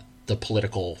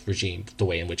political regime, the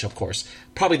way in which, of course,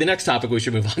 probably the next topic we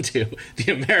should move on to,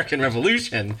 the American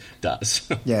Revolution, does.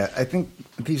 Yeah, I think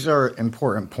these are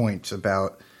important points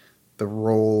about the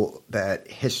role that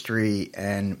history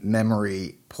and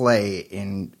memory play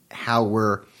in how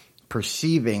we're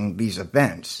perceiving these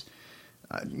events.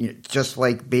 Just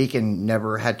like Bacon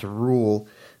never had to rule,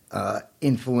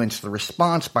 influence the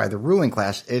response by the ruling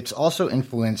class, it's also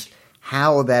influenced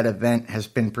how that event has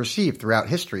been perceived throughout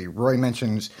history. Roy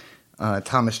mentions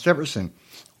Thomas Jefferson.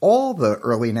 All the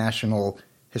early national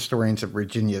historians of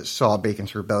Virginia saw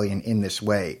Bacon's rebellion in this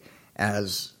way,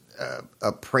 as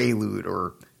a prelude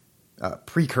or a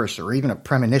precursor or even a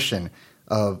premonition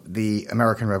of the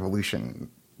American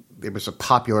Revolution. It was a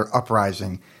popular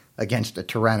uprising against a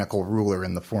tyrannical ruler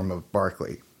in the form of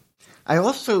Berkeley. I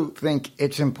also think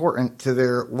it's important to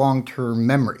their long-term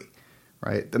memory,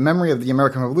 right? The memory of the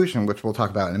American Revolution, which we'll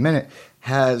talk about in a minute,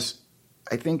 has,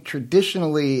 I think,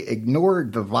 traditionally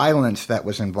ignored the violence that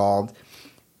was involved,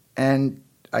 and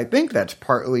I think that's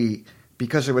partly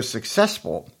because it was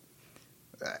successful.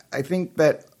 I think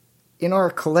that in our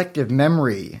collective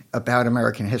memory about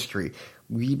American history,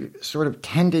 we sort of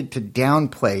tended to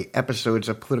downplay episodes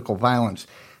of political violence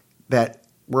that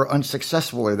were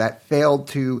unsuccessful or that failed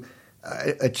to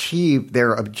achieve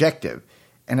their objective.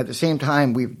 And at the same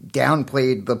time, we've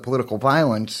downplayed the political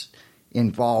violence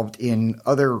involved in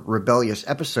other rebellious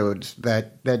episodes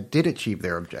that did achieve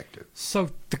their objective. So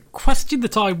the question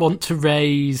that I want to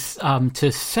raise to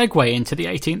segue into the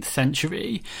 18th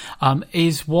century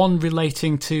is one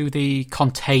relating to the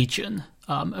contagion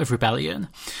of rebellion.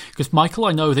 Because, Michael,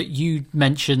 I know that you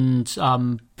mentioned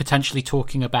potentially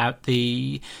talking about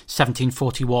the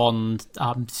 1741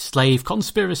 slave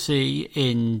conspiracy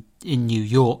in New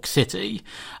York City.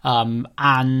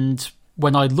 And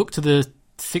when I looked at the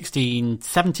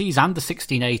 1670s and the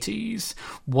 1680s,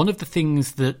 one of the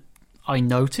things that I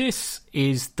notice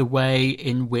is the way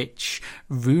in which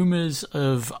rumours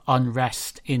of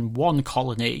unrest in one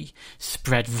colony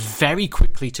spread very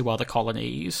quickly to other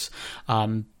colonies.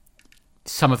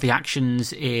 some of the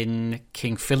actions in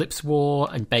King Philip's War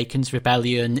and Bacon's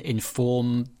Rebellion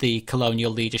inform the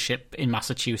colonial leadership in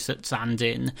Massachusetts and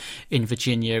in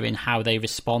Virginia in how they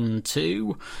respond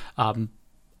to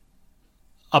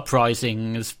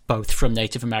uprisings, both from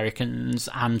Native Americans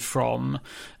and from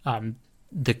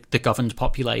the governed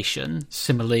population.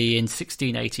 Similarly, in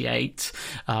 1688,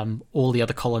 all the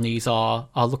other colonies are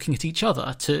looking at each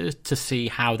other to see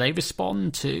how they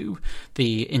respond to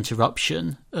the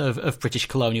interruption of British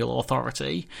colonial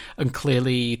authority. And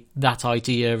clearly, that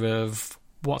idea of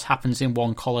what happens in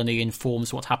one colony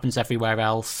informs what happens everywhere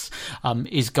else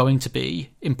is going to be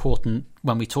important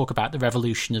when we talk about the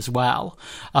revolution as well.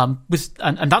 And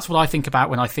that's what I think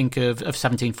about when I think of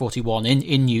 1741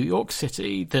 in New York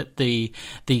City, that the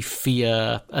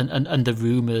fear and the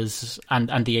rumours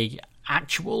and the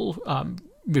actual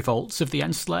revolts of the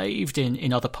enslaved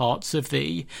in other parts of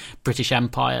the British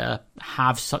Empire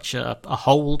have such a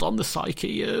hold on the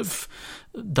psyche of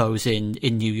those in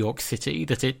New York City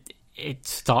that it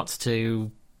starts to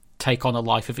take on a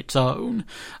life of its own.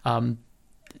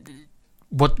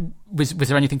 What was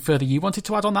there anything further you wanted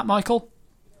to add on that, Michael?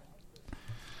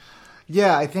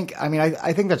 Yeah, I think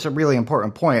that's a really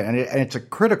important point, and it's a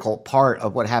critical part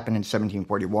of what happened in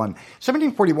 1741.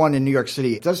 1741 in New York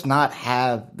City does not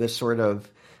have this sort of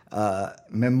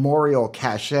memorial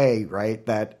cachet, right,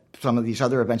 that some of these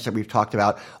other events that we've talked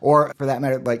about, or for that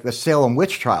matter, like the Salem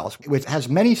witch trials, which has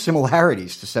many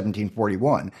similarities to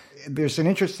 1741. There's an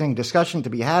interesting discussion to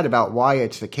be had about why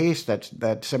it's the case that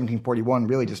 1741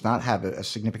 really does not have a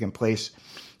significant place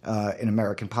in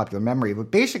American popular memory.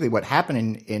 But basically what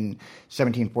happened in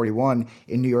 1741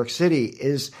 in New York City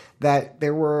is that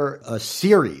there were a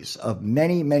series of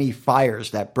many, many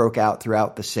fires that broke out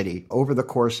throughout the city over the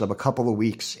course of a couple of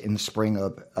weeks in the spring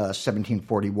of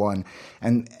 1741.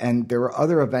 And there were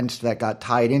other events that got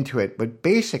tied into it. But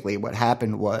basically what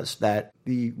happened was that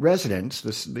the residents,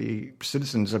 the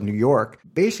citizens of New York,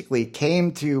 basically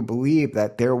came to believe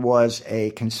that there was a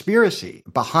conspiracy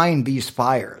behind these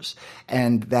fires,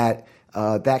 and that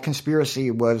that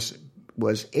conspiracy was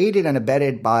aided and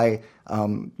abetted by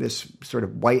this sort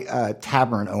of white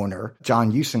tavern owner,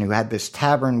 John Hewson, who had this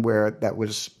tavern that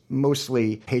was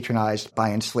mostly patronized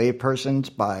by enslaved persons,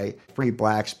 by free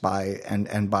blacks,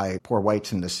 and by poor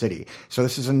whites in the city. So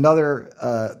this is another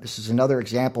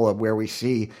example of where we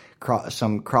see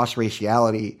some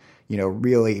cross-raciality,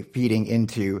 really feeding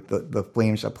into the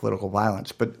flames of political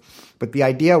violence. But the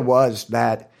idea was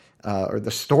that, or the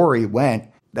story went,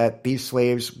 that these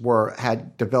slaves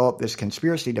had developed this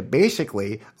conspiracy to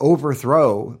basically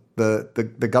overthrow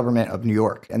the government of New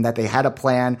York, and that they had a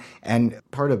plan. And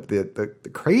part of the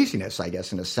craziness, I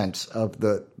guess, in a sense, of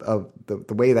the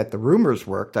way that the rumors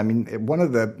worked. I mean, one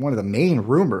of the main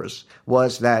rumors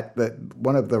was that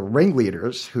one of the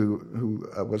ringleaders, who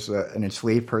was an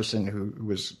enslaved person who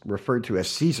was referred to as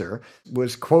Caesar,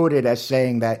 was quoted as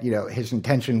saying that his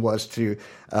intention was to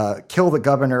kill the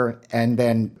governor and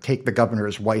then take the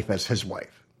governor's wife as his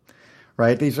wife.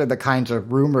 Right? These are the kinds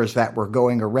of rumors that were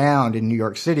going around in New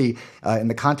York City in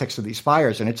the context of these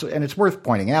fires. And it's worth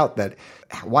pointing out that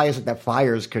why is it that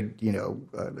fires could,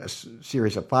 a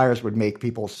series of fires would make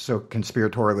people so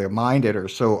conspiratorially minded or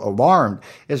so alarmed,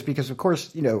 is because, of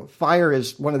course, fire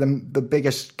is one of the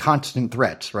biggest constant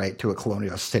threats, right, to a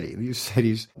colonial city. These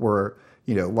cities were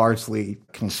largely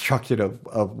constructed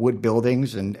of wood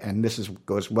buildings, and this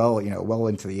goes well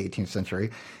into the 18th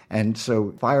century. And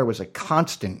so fire was a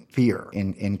constant fear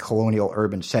in colonial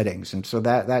urban settings. And so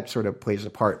that sort of plays a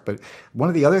part. But one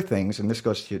of the other things, and this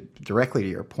goes directly to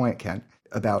your point, Ken,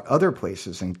 about other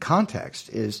places in context,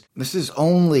 is this is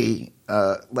only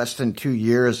less than 2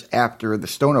 years after the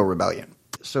Stono Rebellion.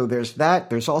 So there's that.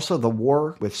 There's also the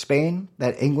war with Spain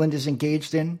that England is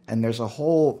engaged in. And there's a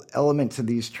whole element to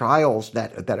these trials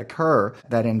that occur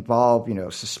that involve,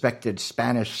 suspected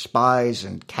Spanish spies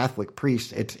and Catholic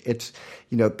priests. It's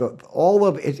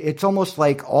almost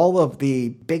like all of the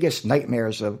biggest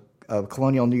nightmares of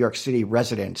colonial New York City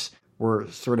residents were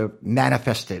sort of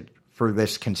manifested for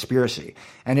this conspiracy.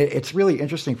 And it's really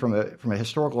interesting from a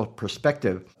historical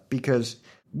perspective, because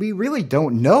we really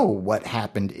don't know what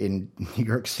happened in New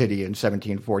York City in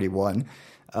 1741.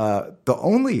 The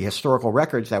only historical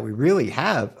records that we really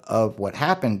have of what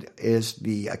happened is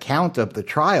the account of the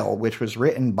trial, which was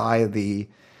written by the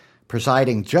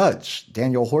presiding judge,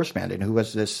 Daniel Horseman, who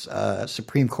was this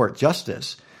Supreme Court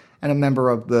justice and a member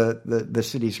of the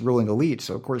city's ruling elite.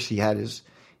 So, of course, he had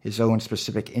his own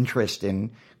specific interest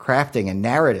in crafting a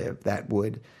narrative that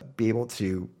would be able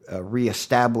to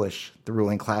reestablish the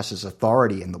ruling class's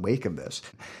authority in the wake of this.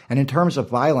 And in terms of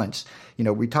violence,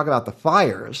 we talk about the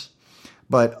fires,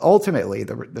 But ultimately,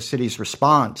 the city's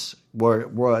response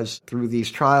was through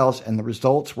these trials, and the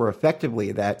results were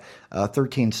effectively that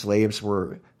 13 slaves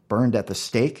were burned at the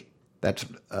stake. That's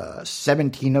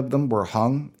 17 of them were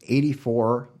hung,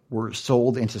 84 were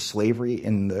sold into slavery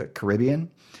in the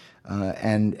Caribbean,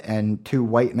 and 2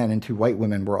 white men and 2 white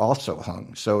women were also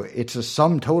hung. So it's a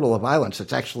sum total of violence.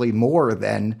 It's actually more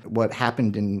than what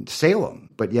happened in Salem,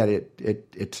 but yet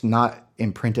it's not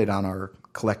imprinted on our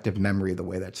collective memory the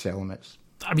way that Salem is.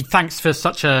 I mean, thanks for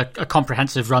such a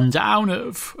comprehensive rundown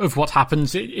of what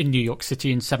happens in New York City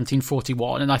in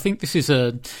 1741. And I think this is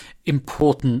an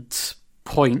important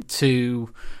point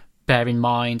to bear in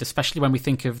mind, especially when we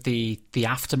think of the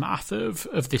aftermath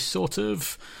of this sort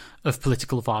of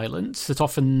political violence, that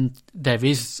often there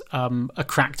is a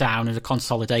crackdown and a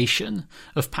consolidation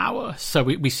of power. So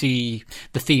we see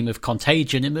the theme of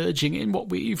contagion emerging in what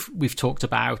we've talked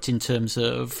about in terms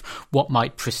of what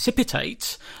might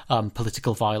precipitate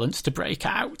political violence to break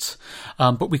out.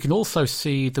 But we can also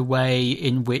see the way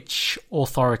in which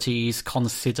authorities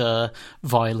consider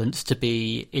violence to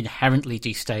be inherently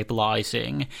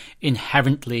destabilizing,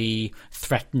 inherently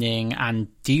threatening and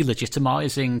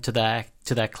delegitimizing to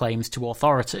their claims to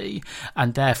authority,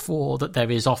 and therefore that there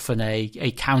is often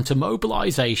a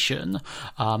counter-mobilization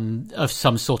of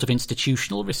some sort of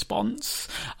institutional response,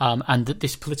 and that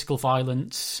this political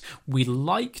violence, we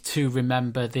like to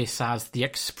remember this as the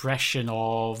expression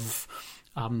of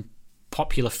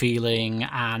popular feeling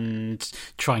and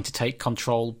trying to take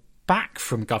control back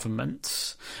from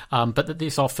governments, but that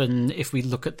this often, if we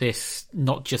look at this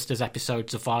not just as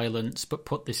episodes of violence, but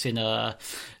put this in a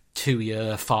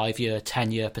 2-year, 5-year,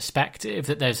 10-year perspective,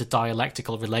 that there's a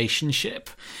dialectical relationship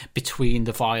between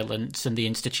the violence and the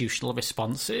institutional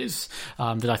responses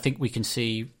that I think we can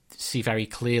see very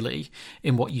clearly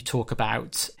in what you talk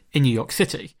about in New York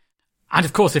City. And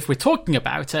of course, if we're talking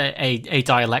about a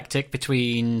dialectic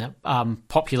between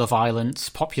popular violence,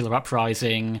 popular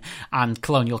uprising, and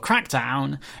colonial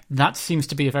crackdown, that seems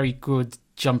to be a very good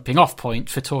jumping off point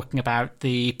for talking about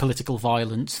the political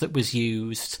violence that was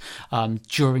used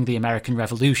during the American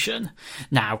Revolution.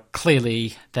 Now,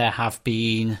 clearly, there have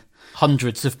been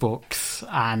hundreds of books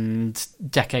and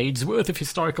decades worth of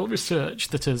historical research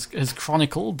that has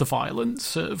chronicled the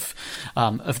violence of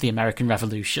the American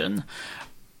Revolution.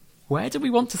 Where do we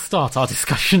want to start our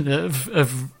discussion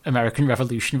of American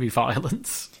revolutionary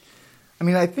violence? I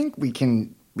mean, I think we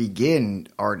can begin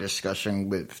our discussion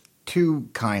with 2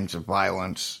 kinds of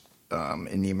violence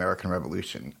in the American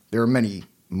Revolution. There are many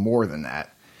more than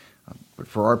that, but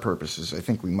for our purposes, I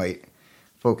think we might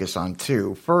focus on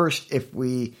 2. First, if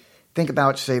we think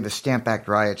about, say, the Stamp Act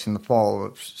riots in the fall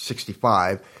of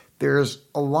 '65, there's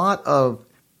a lot of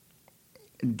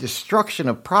destruction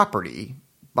of property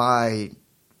by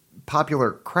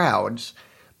popular crowds,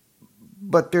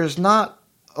 but there's not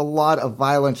a lot of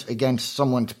violence against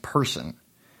someone's person.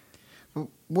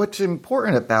 What's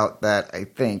important about that, I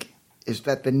think, is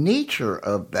that the nature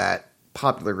of that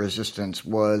popular resistance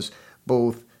was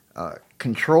both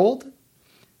controlled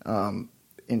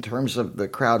in terms of the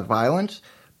crowd violence,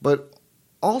 but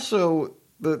also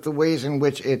the ways in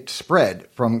which it spread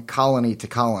from colony to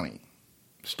colony,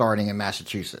 starting in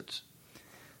Massachusetts.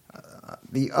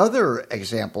 The other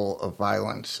example of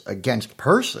violence against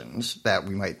persons that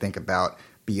we might think about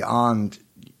beyond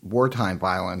wartime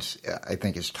violence, I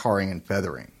think, is tarring and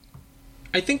feathering.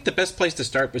 I think the best place to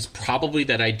start was probably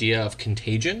that idea of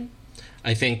contagion.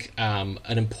 I think an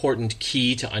important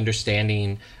key to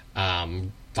understanding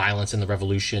violence in the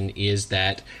revolution is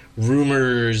that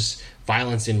rumors,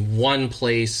 violence in one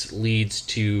place leads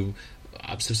to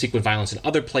subsequent violence in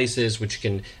other places, which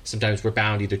can sometimes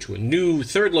rebound either to a new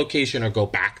third location or go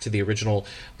back to the original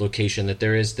location. That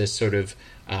there is this sort of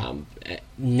the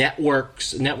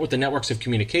networks of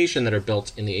communication that are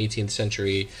built in the 18th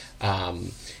century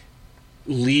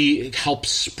help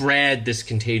spread this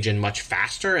contagion much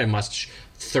faster and much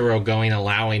thoroughgoing,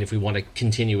 allowing, if we want to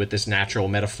continue with this natural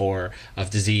metaphor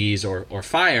of disease or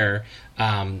fire,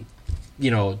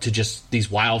 to just these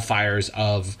wildfires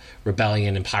of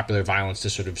rebellion and popular violence to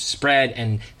sort of spread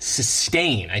and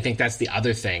sustain. I think that's the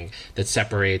other thing that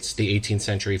separates the 18th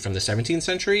century from the 17th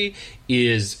century,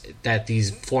 is that these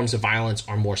forms of violence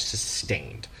are more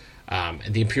sustained.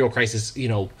 And the imperial crisis,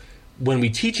 when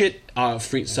we teach it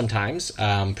sometimes,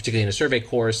 particularly in a survey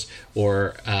course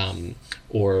or in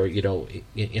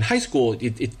high school,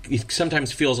 it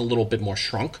sometimes feels a little bit more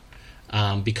shrunk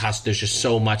because there's just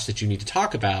so much that you need to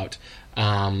talk about.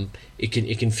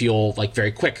 It can feel like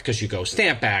very quick because you go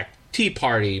Stamp Act, Tea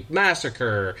Party,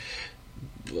 Massacre,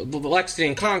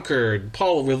 Lexington, Concord,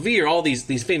 Paul Revere, all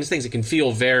these famous things. It can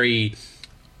feel very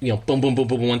boom, boom, boom,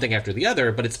 boom, one thing after the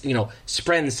other, but it's,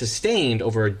 spread and sustained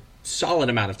over a solid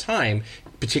amount of time,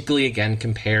 particularly, again,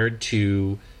 compared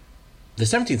to the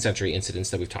 17th century incidents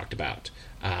that we've talked about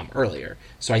earlier.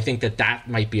 So I think that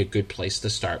might be a good place to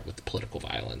start with the political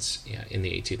violence in the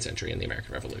 18th century and the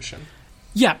American Revolution.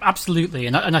 Yeah, absolutely.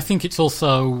 And I think it's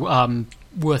also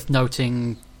worth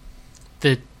noting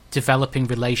the developing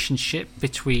relationship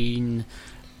between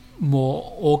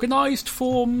more organised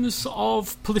forms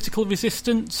of political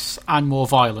resistance and more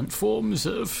violent forms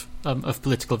of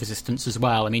political resistance as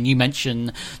well. I mean, you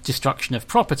mentioned destruction of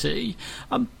property.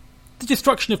 The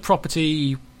destruction of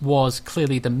property was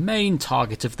clearly the main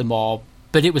target of the mob,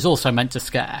 but it was also meant to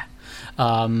scare.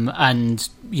 And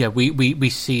we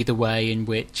see the way in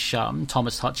which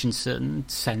Thomas Hutchinson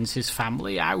sends his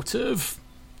family out of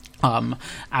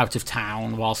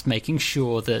town whilst making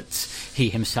sure that he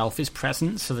himself is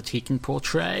present so that he can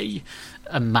portray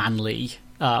a manly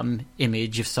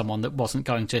image of someone that wasn't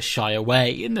going to shy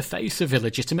away in the face of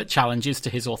illegitimate challenges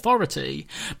to his authority,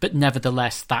 but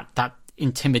nevertheless that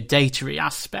intimidatory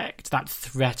aspect, that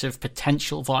threat of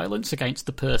potential violence against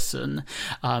the person,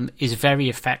 is very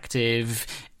effective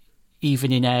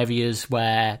even in areas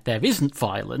where there isn't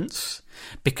violence,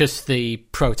 because the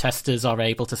protesters are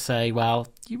able to say, well,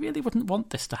 you really wouldn't want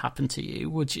this to happen to you,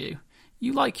 would you?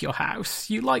 You like your house,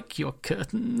 you like your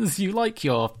curtains, you like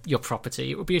your property.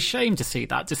 It would be a shame to see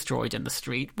that destroyed in the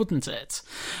street, wouldn't it?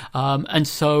 And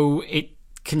so it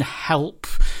can help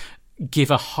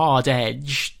give a hard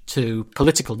edge to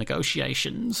political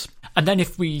negotiations. And then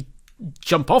if we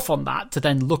jump off on that to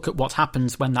then look at what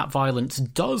happens when that violence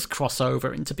does cross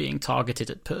over into being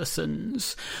targeted at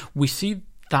persons, we see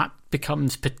that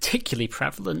becomes particularly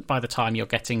prevalent by the time you're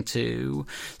getting to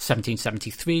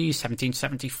 1773,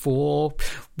 1774,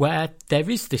 where there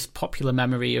is this popular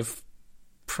memory of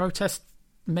protest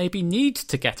maybe need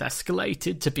to get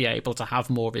escalated to be able to have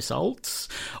more results.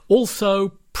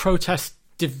 Also, protest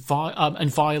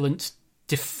and violence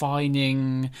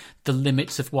defining the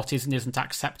limits of what is and isn't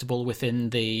acceptable within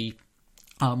the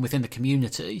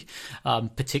community,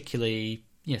 particularly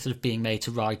sort of being made to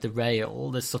ride the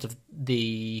rail. There's sort of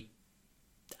the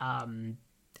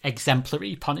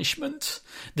exemplary punishment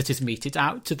that is meted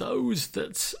out to those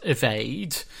that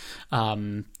evade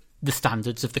the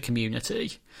standards of the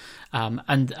community.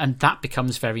 And that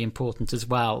becomes very important as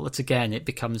well. That again, it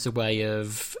becomes a way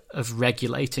of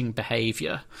regulating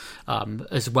behaviour,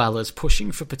 as well as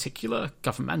pushing for particular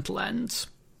governmental ends.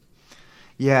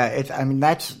 Yeah,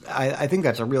 I think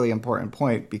that's a really important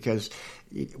point, because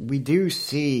we do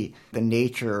see the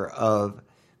nature of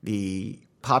the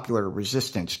popular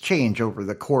resistance change over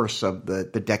the course of the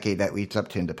decade that leads up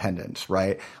to independence,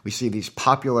 right? We see these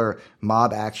popular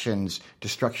mob actions,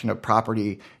 destruction of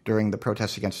property during the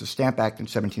protests against the Stamp Act in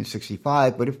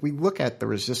 1765. But if we look at the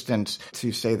resistance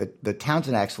to, say, the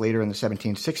Townshend Acts later in the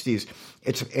 1760s,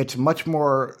 it's much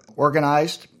more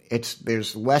organized.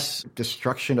 There's less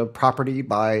destruction of property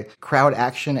by crowd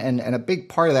action, and a big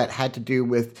part of that had to do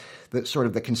with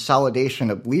the consolidation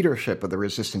of leadership of the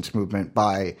resistance movement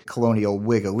by colonial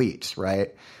Whig elites,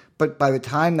 right? But by the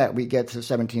time that we get to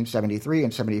 1773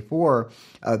 and 74,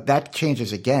 that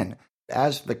changes again.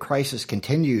 As the crisis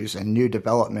continues and new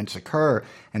developments occur,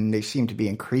 and they seem to be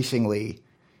increasingly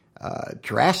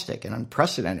drastic and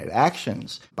unprecedented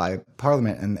actions by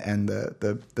Parliament and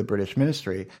the British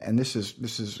ministry. And this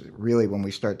is really when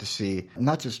we start to see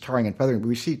not just tarring and feathering, but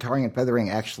we see tarring and feathering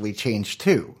actually change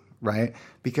too, right?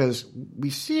 Because we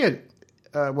see it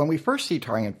when we first see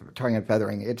tarring and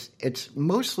feathering, it's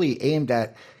mostly aimed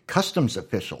at customs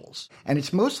officials, and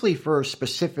it's mostly for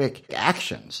specific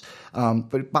actions.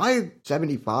 But by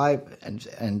 75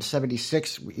 and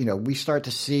 76, we start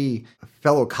to see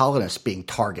fellow colonists being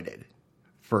targeted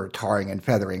for tarring and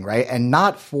feathering, right? And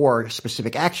not for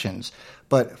specific actions,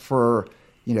 but for,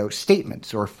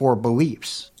 statements or for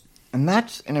beliefs. And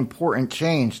that's an important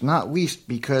change, not least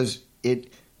because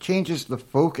it changes the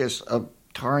focus of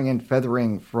tarring and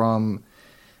feathering from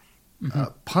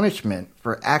punishment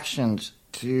for actions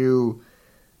to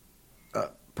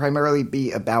primarily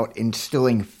be about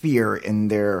instilling fear in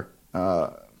their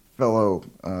fellow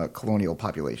colonial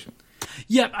population.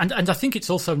 Yeah, and I think it's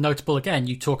also notable, again,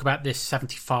 you talk about this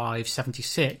 75,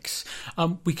 76.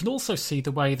 We can also see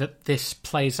the way that this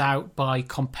plays out by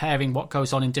comparing what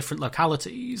goes on in different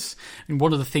localities. And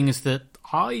one of the things that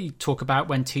I talk about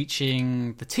when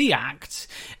teaching the Tea Act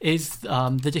is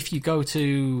that if you go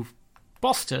to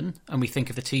Boston and we think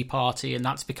of the Tea Party, and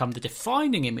that's become the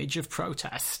defining image of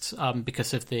protest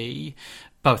because of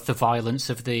both the violence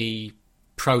of the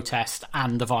protest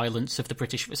and the violence of the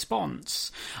British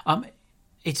response.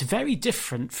 it's very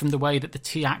different from the way that the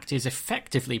Tea Act is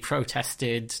effectively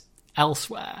protested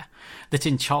elsewhere. That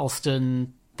in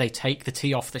Charleston, they take the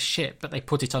tea off the ship, but they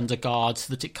put it under guard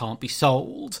so that it can't be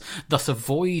sold, thus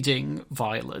avoiding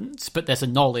violence. But there's a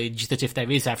knowledge that if there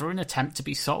is ever an attempt to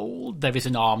be sold, there is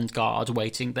an armed guard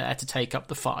waiting there to take up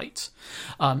the fight.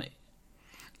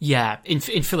 In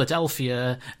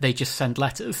Philadelphia, they just send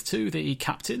letters to the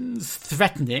captains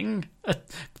threatening,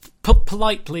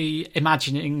 politely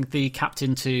imagining the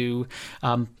captain to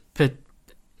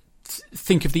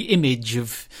think of the image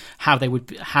of how they would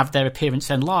have their appearance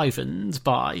enlivened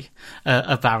by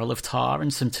a barrel of tar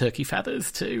and some turkey feathers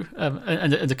too,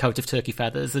 and a coat of turkey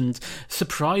feathers. And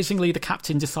surprisingly, the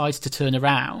captain decides to turn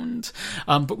around.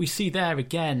 But we see there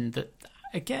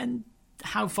again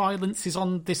how violence is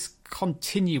on this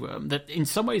continuum, that in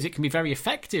some ways it can be very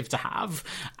effective to have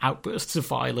outbursts of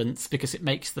violence because it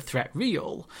makes the threat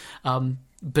real,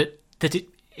 but that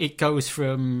it goes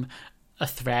from a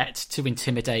threat to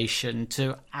intimidation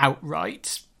to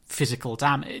outright physical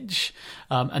damage,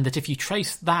 and that if you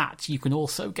trace that, you can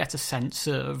also get a sense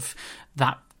of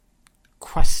that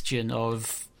question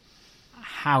of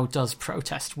how does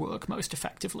protest work most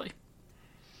effectively.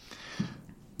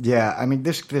 Yeah, I mean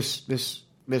this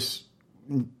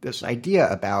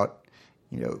idea about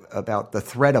the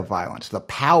threat of violence, the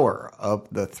power of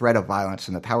the threat of violence,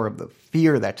 and the power of the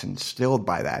fear that's instilled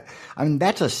by that. I mean,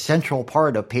 that's a central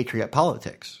part of patriot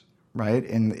politics, right?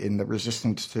 In the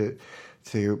resistance to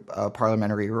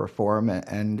parliamentary reform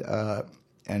and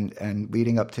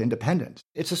leading up to independence.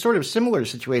 It's a sort of similar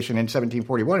situation in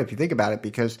 1741, if you think about it,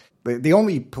 because the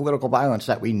only political violence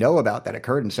that we know about that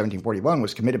occurred in 1741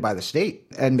 was committed by the state.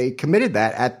 And they committed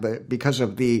that because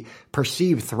of the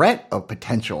perceived threat of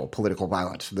potential political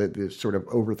violence, the sort of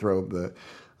overthrow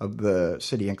of the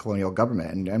city and colonial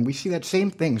government. And we see that same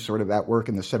thing sort of at work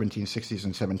in the 1760s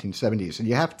and 1770s. And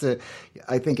you have to,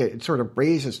 I think it sort of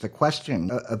raises the question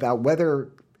about whether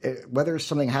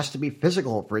something has to be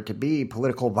physical for it to be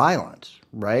political violence,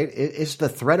 right? Is the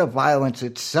threat of violence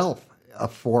itself a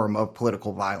form of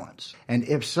political violence? And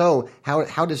if so,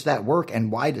 how does that work,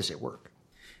 and why does it work?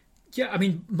 Yeah, I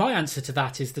mean, my answer to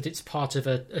that is that it's part of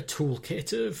a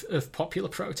toolkit of popular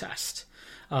protest,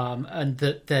 and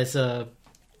that there's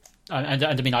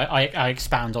I mean, I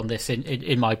expound on this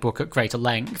in my book at greater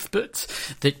length, but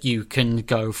that you can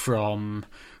go from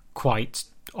quite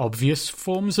obvious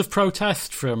forms of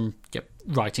protest, from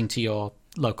writing to your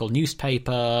local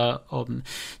newspaper,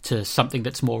 to something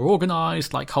that's more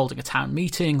organised, like holding a town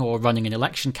meeting or running an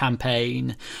election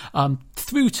campaign,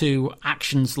 through to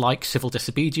actions like civil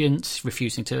disobedience,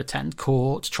 refusing to attend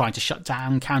court, trying to shut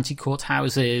down county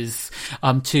courthouses,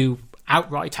 to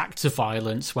outright acts of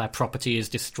violence where property is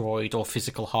destroyed or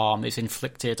physical harm is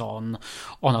inflicted on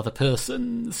other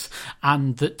persons.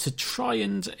 And that to try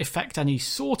and effect any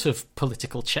sort of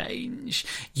political change,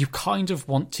 you kind of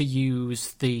want to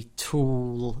use the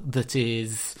tool that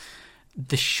is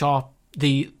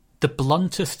the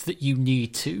bluntest that you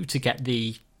need to get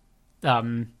the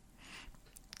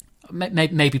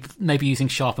maybe using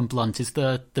sharp and blunt is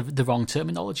the wrong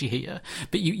terminology here,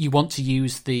 but you want to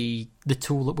use the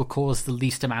tool that will cause the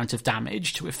least amount of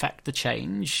damage to effect the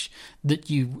change that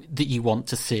you want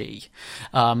to see,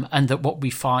 and that what we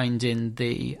find in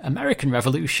the American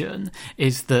Revolution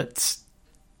is that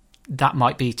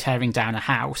might be tearing down a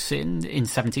house in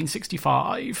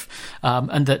 1765,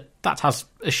 and that has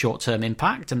a short-term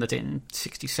impact, and that in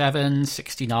 67,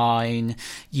 69,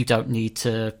 you don't need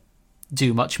to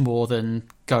do much more than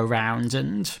go round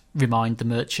and remind the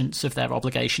merchants of their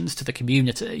obligations to the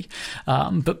community.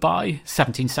 But by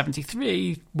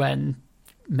 1773, when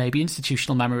maybe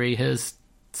institutional memory has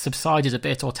subsided a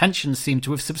bit, or tensions seem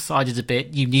to have subsided a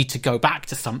bit, you need to go back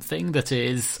to something that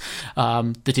is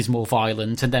more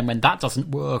violent. And then when that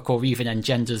doesn't work, or even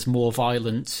engenders more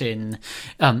violence in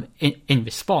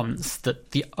response,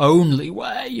 that the only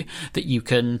way that you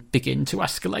can begin to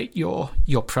escalate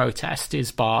your protest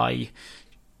is by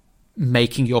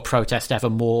making your protest ever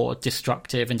more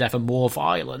destructive and ever more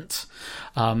violent.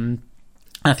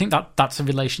 I think that's a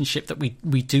relationship that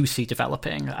we do see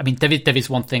developing. I mean, there is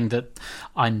one thing that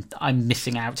I'm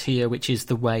missing out here, which is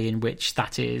the way in which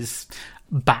that is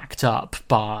backed up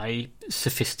by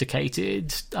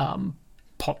sophisticated,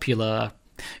 popular,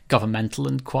 governmental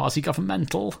and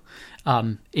quasi-governmental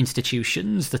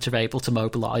institutions that are able to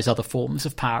mobilise other forms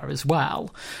of power as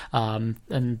well. And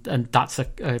that's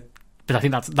but I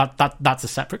think that's a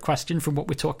separate question from what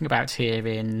we're talking about here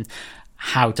in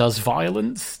how does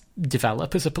violence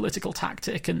develop as a political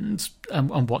tactic, and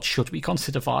what should we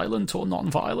consider violent or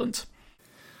non-violent?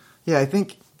 Yeah, I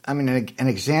think I mean, an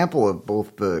example of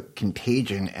both the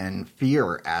contagion and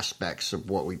fear aspects of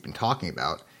what we've been talking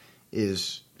about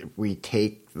is if we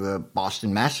take the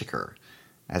Boston Massacre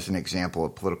as an example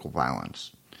of political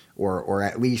violence, or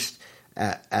at least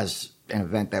as an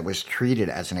event that was treated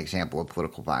as an example of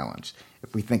political violence.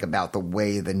 If we think about the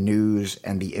way the news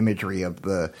and the imagery of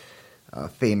the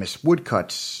famous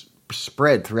woodcuts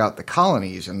spread throughout the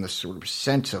colonies and the sort of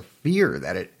sense of fear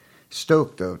that it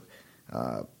stoked of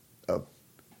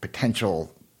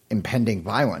potential impending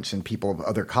violence in people of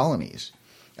other colonies.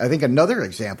 I think another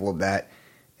example of that,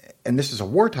 and this is a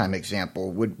wartime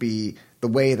example, would be the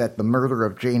way that the murder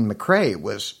of Jane McCrae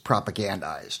was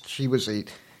propagandized. She was a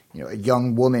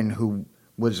young woman who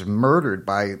was murdered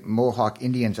by Mohawk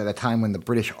Indians at a time when the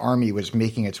British Army was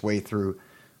making its way through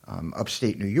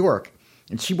upstate New York.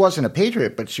 And she wasn't a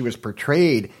patriot, but she was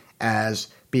portrayed as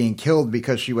being killed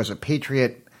because she was a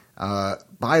patriot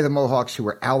by the Mohawks who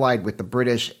were allied with the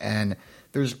British. And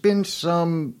there's been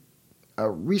some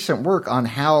recent work on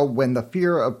how when the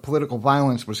fear of political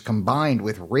violence was combined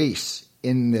with race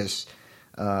in this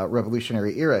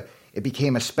revolutionary era, it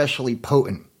became especially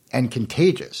potent and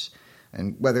contagious.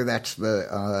 And whether that's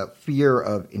the fear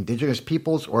of indigenous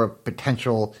peoples or of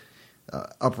potential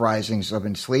uprisings of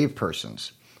enslaved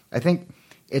persons. I think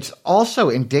it's also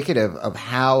indicative of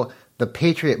how the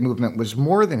Patriot movement was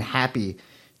more than happy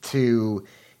to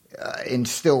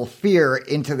instill fear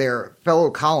into their fellow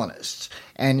colonists,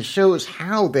 and shows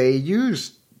how they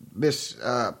used this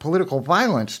political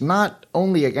violence not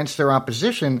only against their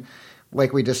opposition,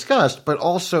 like we discussed, but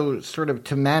also sort of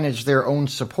to manage their own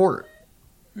support.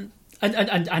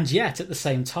 And yet, at the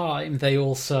same time, they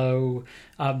also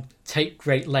take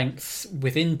great lengths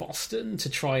within Boston to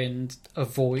try and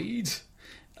avoid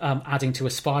adding to a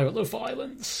spiral of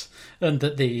violence. And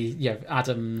that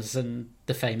Adams and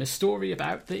the famous story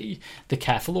about the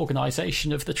careful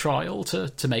organisation of the trial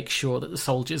to make sure that the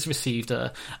soldiers received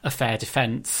a fair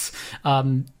defence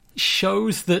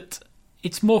shows that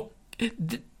it's more...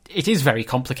 It is very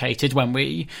complicated when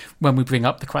we bring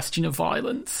up the question of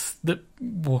violence. That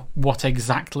what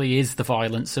exactly is the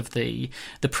violence of the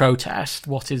protest?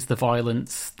 What is the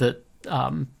violence that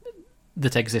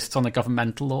exists on a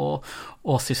governmental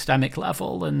or systemic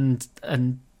level? And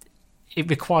it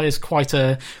requires quite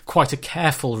a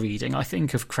careful reading, I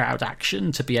think, of crowd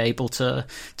action to be able to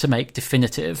make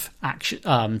definitive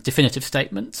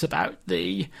statements about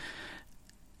the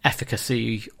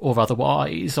efficacy or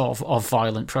otherwise of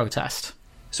violent protest.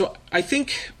 So I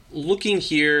think looking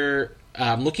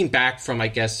back from, I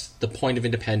guess, the point of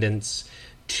independence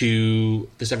to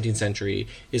the 17th century,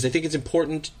 I think it's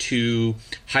important to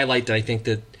highlight that I think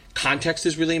that context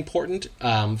is really important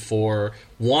for,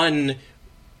 one,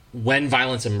 when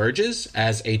violence emerges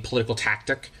as a political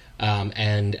tactic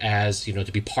and as,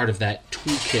 to be part of that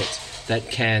toolkit that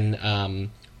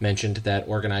Ken mentioned that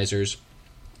organizers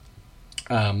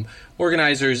and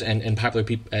popular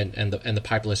people and the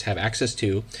populace have access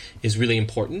to is really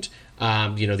important.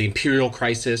 The imperial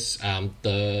crisis,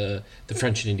 the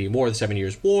French and Indian War, the 7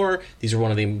 Years' War. These are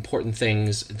one of the important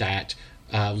things that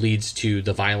leads to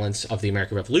the violence of the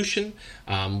American Revolution.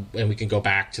 And we can go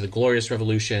back to the Glorious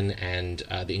Revolution and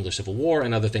the English Civil War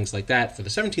and other things like that for the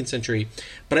 17th century.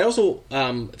 But I also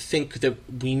think that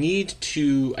we need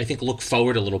to, look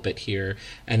forward a little bit here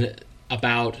and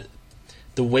about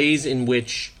the ways in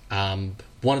which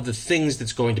one of the things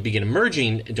that's going to begin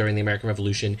emerging during the American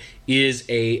Revolution is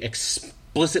a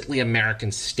explicitly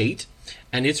American state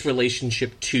and its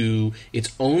relationship to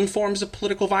its own forms of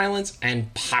political violence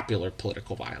and popular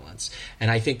political violence. And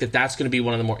I think that that's going to be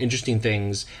one of the more interesting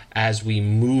things as we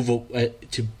move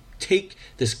to take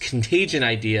this contagion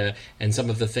idea and some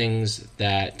of the things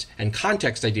and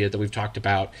context idea that we've talked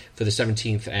about for the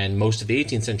 17th and most of the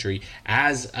 18th century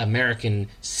as American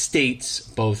states,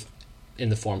 both in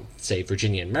the form, say,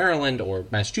 Virginia and Maryland or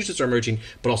Massachusetts are emerging,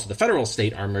 but also the federal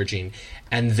state are emerging,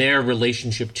 and their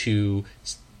relationship to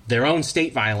their own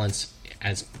state violence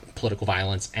as political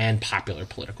violence and popular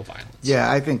political violence.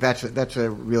 Yeah, I think that's a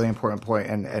really important point,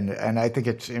 and I think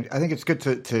it's good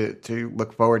to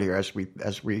look forward here as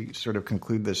we sort of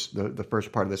conclude the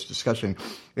first part of this discussion.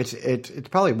 It's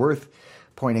probably worth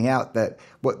pointing out that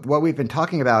what we've been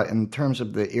talking about in terms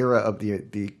of the era of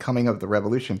the coming of the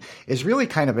revolution is really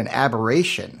kind of an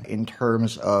aberration in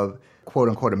terms of quote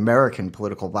unquote American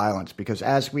political violence, because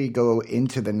as we go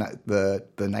into the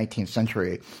 19th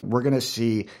century, we're going to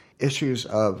see issues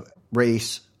of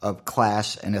race, of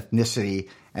class and ethnicity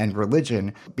and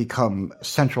religion become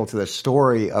central to the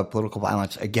story of political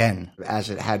violence again, as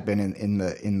it had been in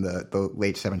the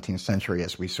late 17th century,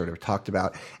 as we sort of talked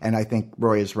about. And I think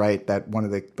Roy is right that one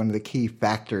of the key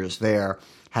factors there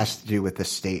has to do with the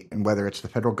state, and whether it's the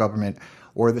federal government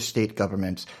or the state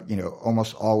governments,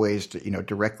 almost always,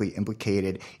 directly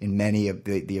implicated in many of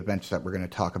the events that we're going to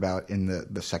talk about in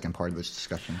the second part of this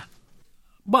discussion.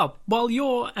 Well, while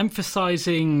you're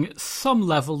emphasizing some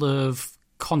level of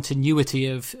continuity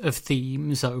of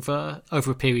themes over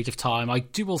a period of time, I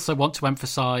do also want to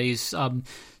emphasize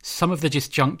some of the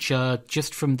disjuncture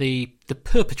just from the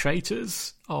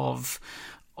perpetrators of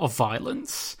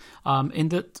violence, in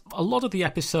that a lot of the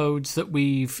episodes that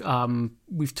we've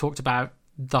talked about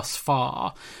thus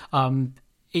far,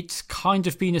 it's kind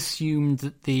of been assumed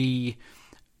that the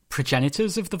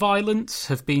progenitors of the violence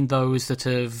have been those that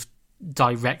have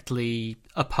directly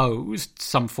opposed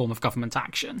some form of government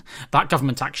action. That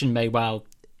government action may well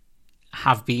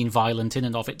have been violent in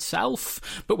and of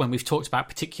itself, but when we've talked about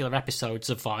particular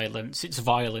episodes of violence, it's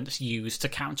violence used to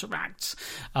counteract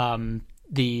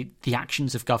the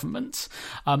actions of government.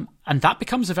 And that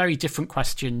becomes a very different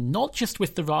question, not just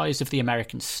with the rise of the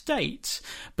American state,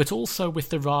 but also with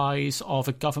the rise of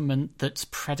a government that's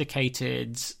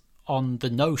predicated on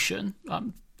the notion,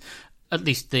 at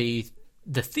least the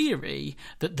theory,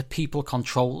 that the people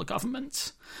control the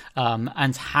government,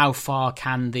 and how far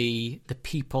can the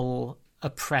people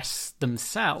oppress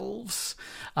themselves,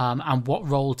 and what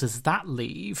role does that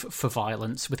leave for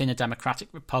violence within a democratic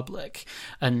republic.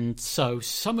 And so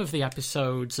some of the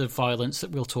episodes of violence that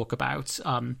we'll talk about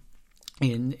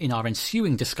in our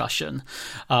ensuing discussion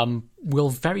will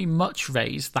very much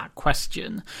raise that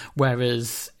question,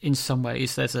 whereas in some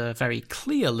ways there's a very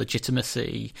clear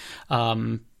legitimacy,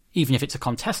 even if it's a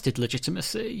contested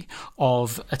legitimacy,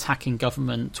 of attacking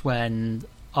government when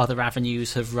other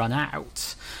avenues have run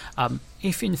out.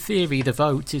 If in theory the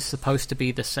vote is supposed to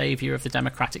be the saviour of the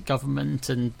democratic government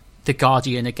and the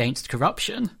guardian against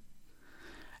corruption,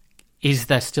 is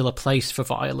there still a place for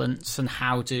violence, and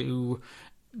how do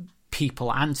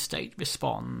people and state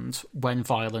respond when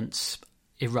violence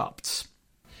erupts?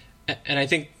 And I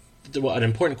think an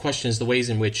important question is the ways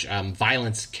in which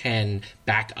violence can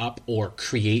back up or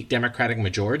create democratic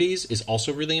majorities is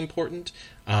also really important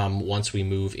once we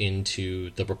move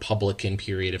into the Republican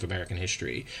period of American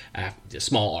history, the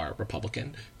small r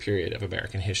Republican period of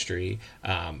American history,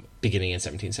 beginning in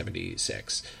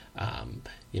 1776.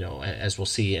 As we'll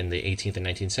see in the 18th and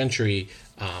 19th century,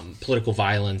 political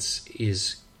violence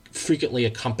frequently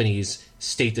accompanies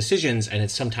state decisions, and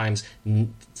it's sometimes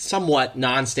somewhat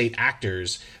non-state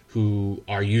actors who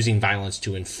are using violence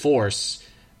to enforce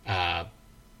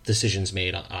decisions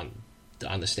made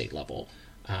on the state level.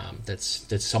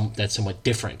 That's somewhat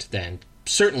different than,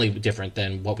 certainly different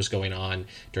than what was going on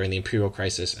during the imperial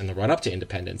crisis and the run-up to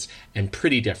independence, and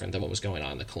pretty different than what was going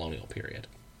on in the colonial period.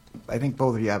 I think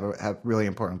both of you have really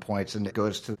important points, and it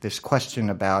goes to this question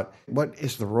about what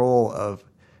is the role of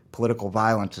political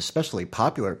violence, especially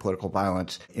popular political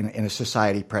violence, in a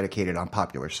society predicated on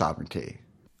popular sovereignty.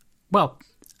 Well,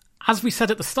 as we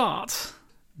said at the start,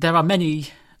 there are many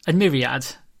and myriad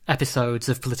episodes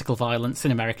of political violence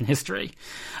in American history.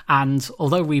 And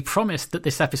although we promised that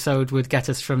this episode would get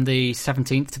us from the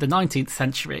 17th to the 19th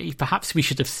century, perhaps we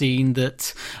should have seen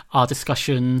that our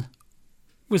discussion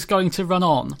was going to run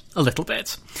on a little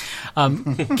bit.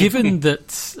 Given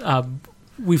that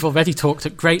we've already talked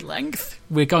at great length,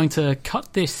 we're going to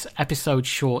cut this episode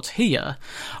short here.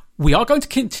 We are going to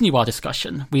continue our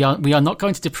discussion. We are not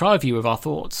going to deprive you of our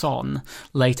thoughts on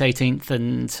late 18th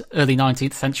and early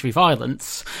 19th century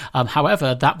violence.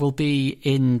 However, that will be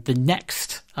in the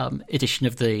next edition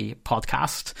of the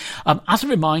podcast. As a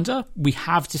reminder, we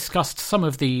have discussed some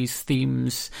of these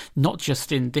themes not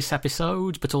just in this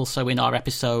episode, but also in our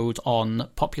episode on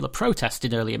popular protest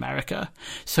in early America.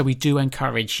 So we do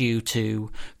encourage you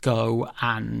to go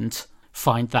and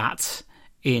find that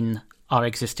in our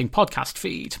existing podcast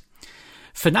feed.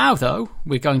 For now, though,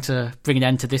 we're going to bring an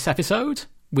end to this episode,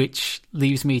 which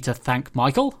leaves me to thank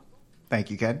Michael.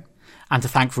 Thank you, Ken. And to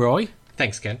thank Roy.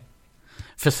 Thanks, Ken.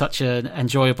 For such an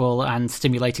enjoyable and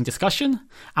stimulating discussion,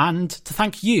 and to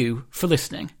thank you for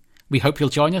listening. We hope you'll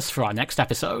join us for our next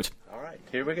episode. All right,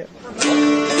 here we go.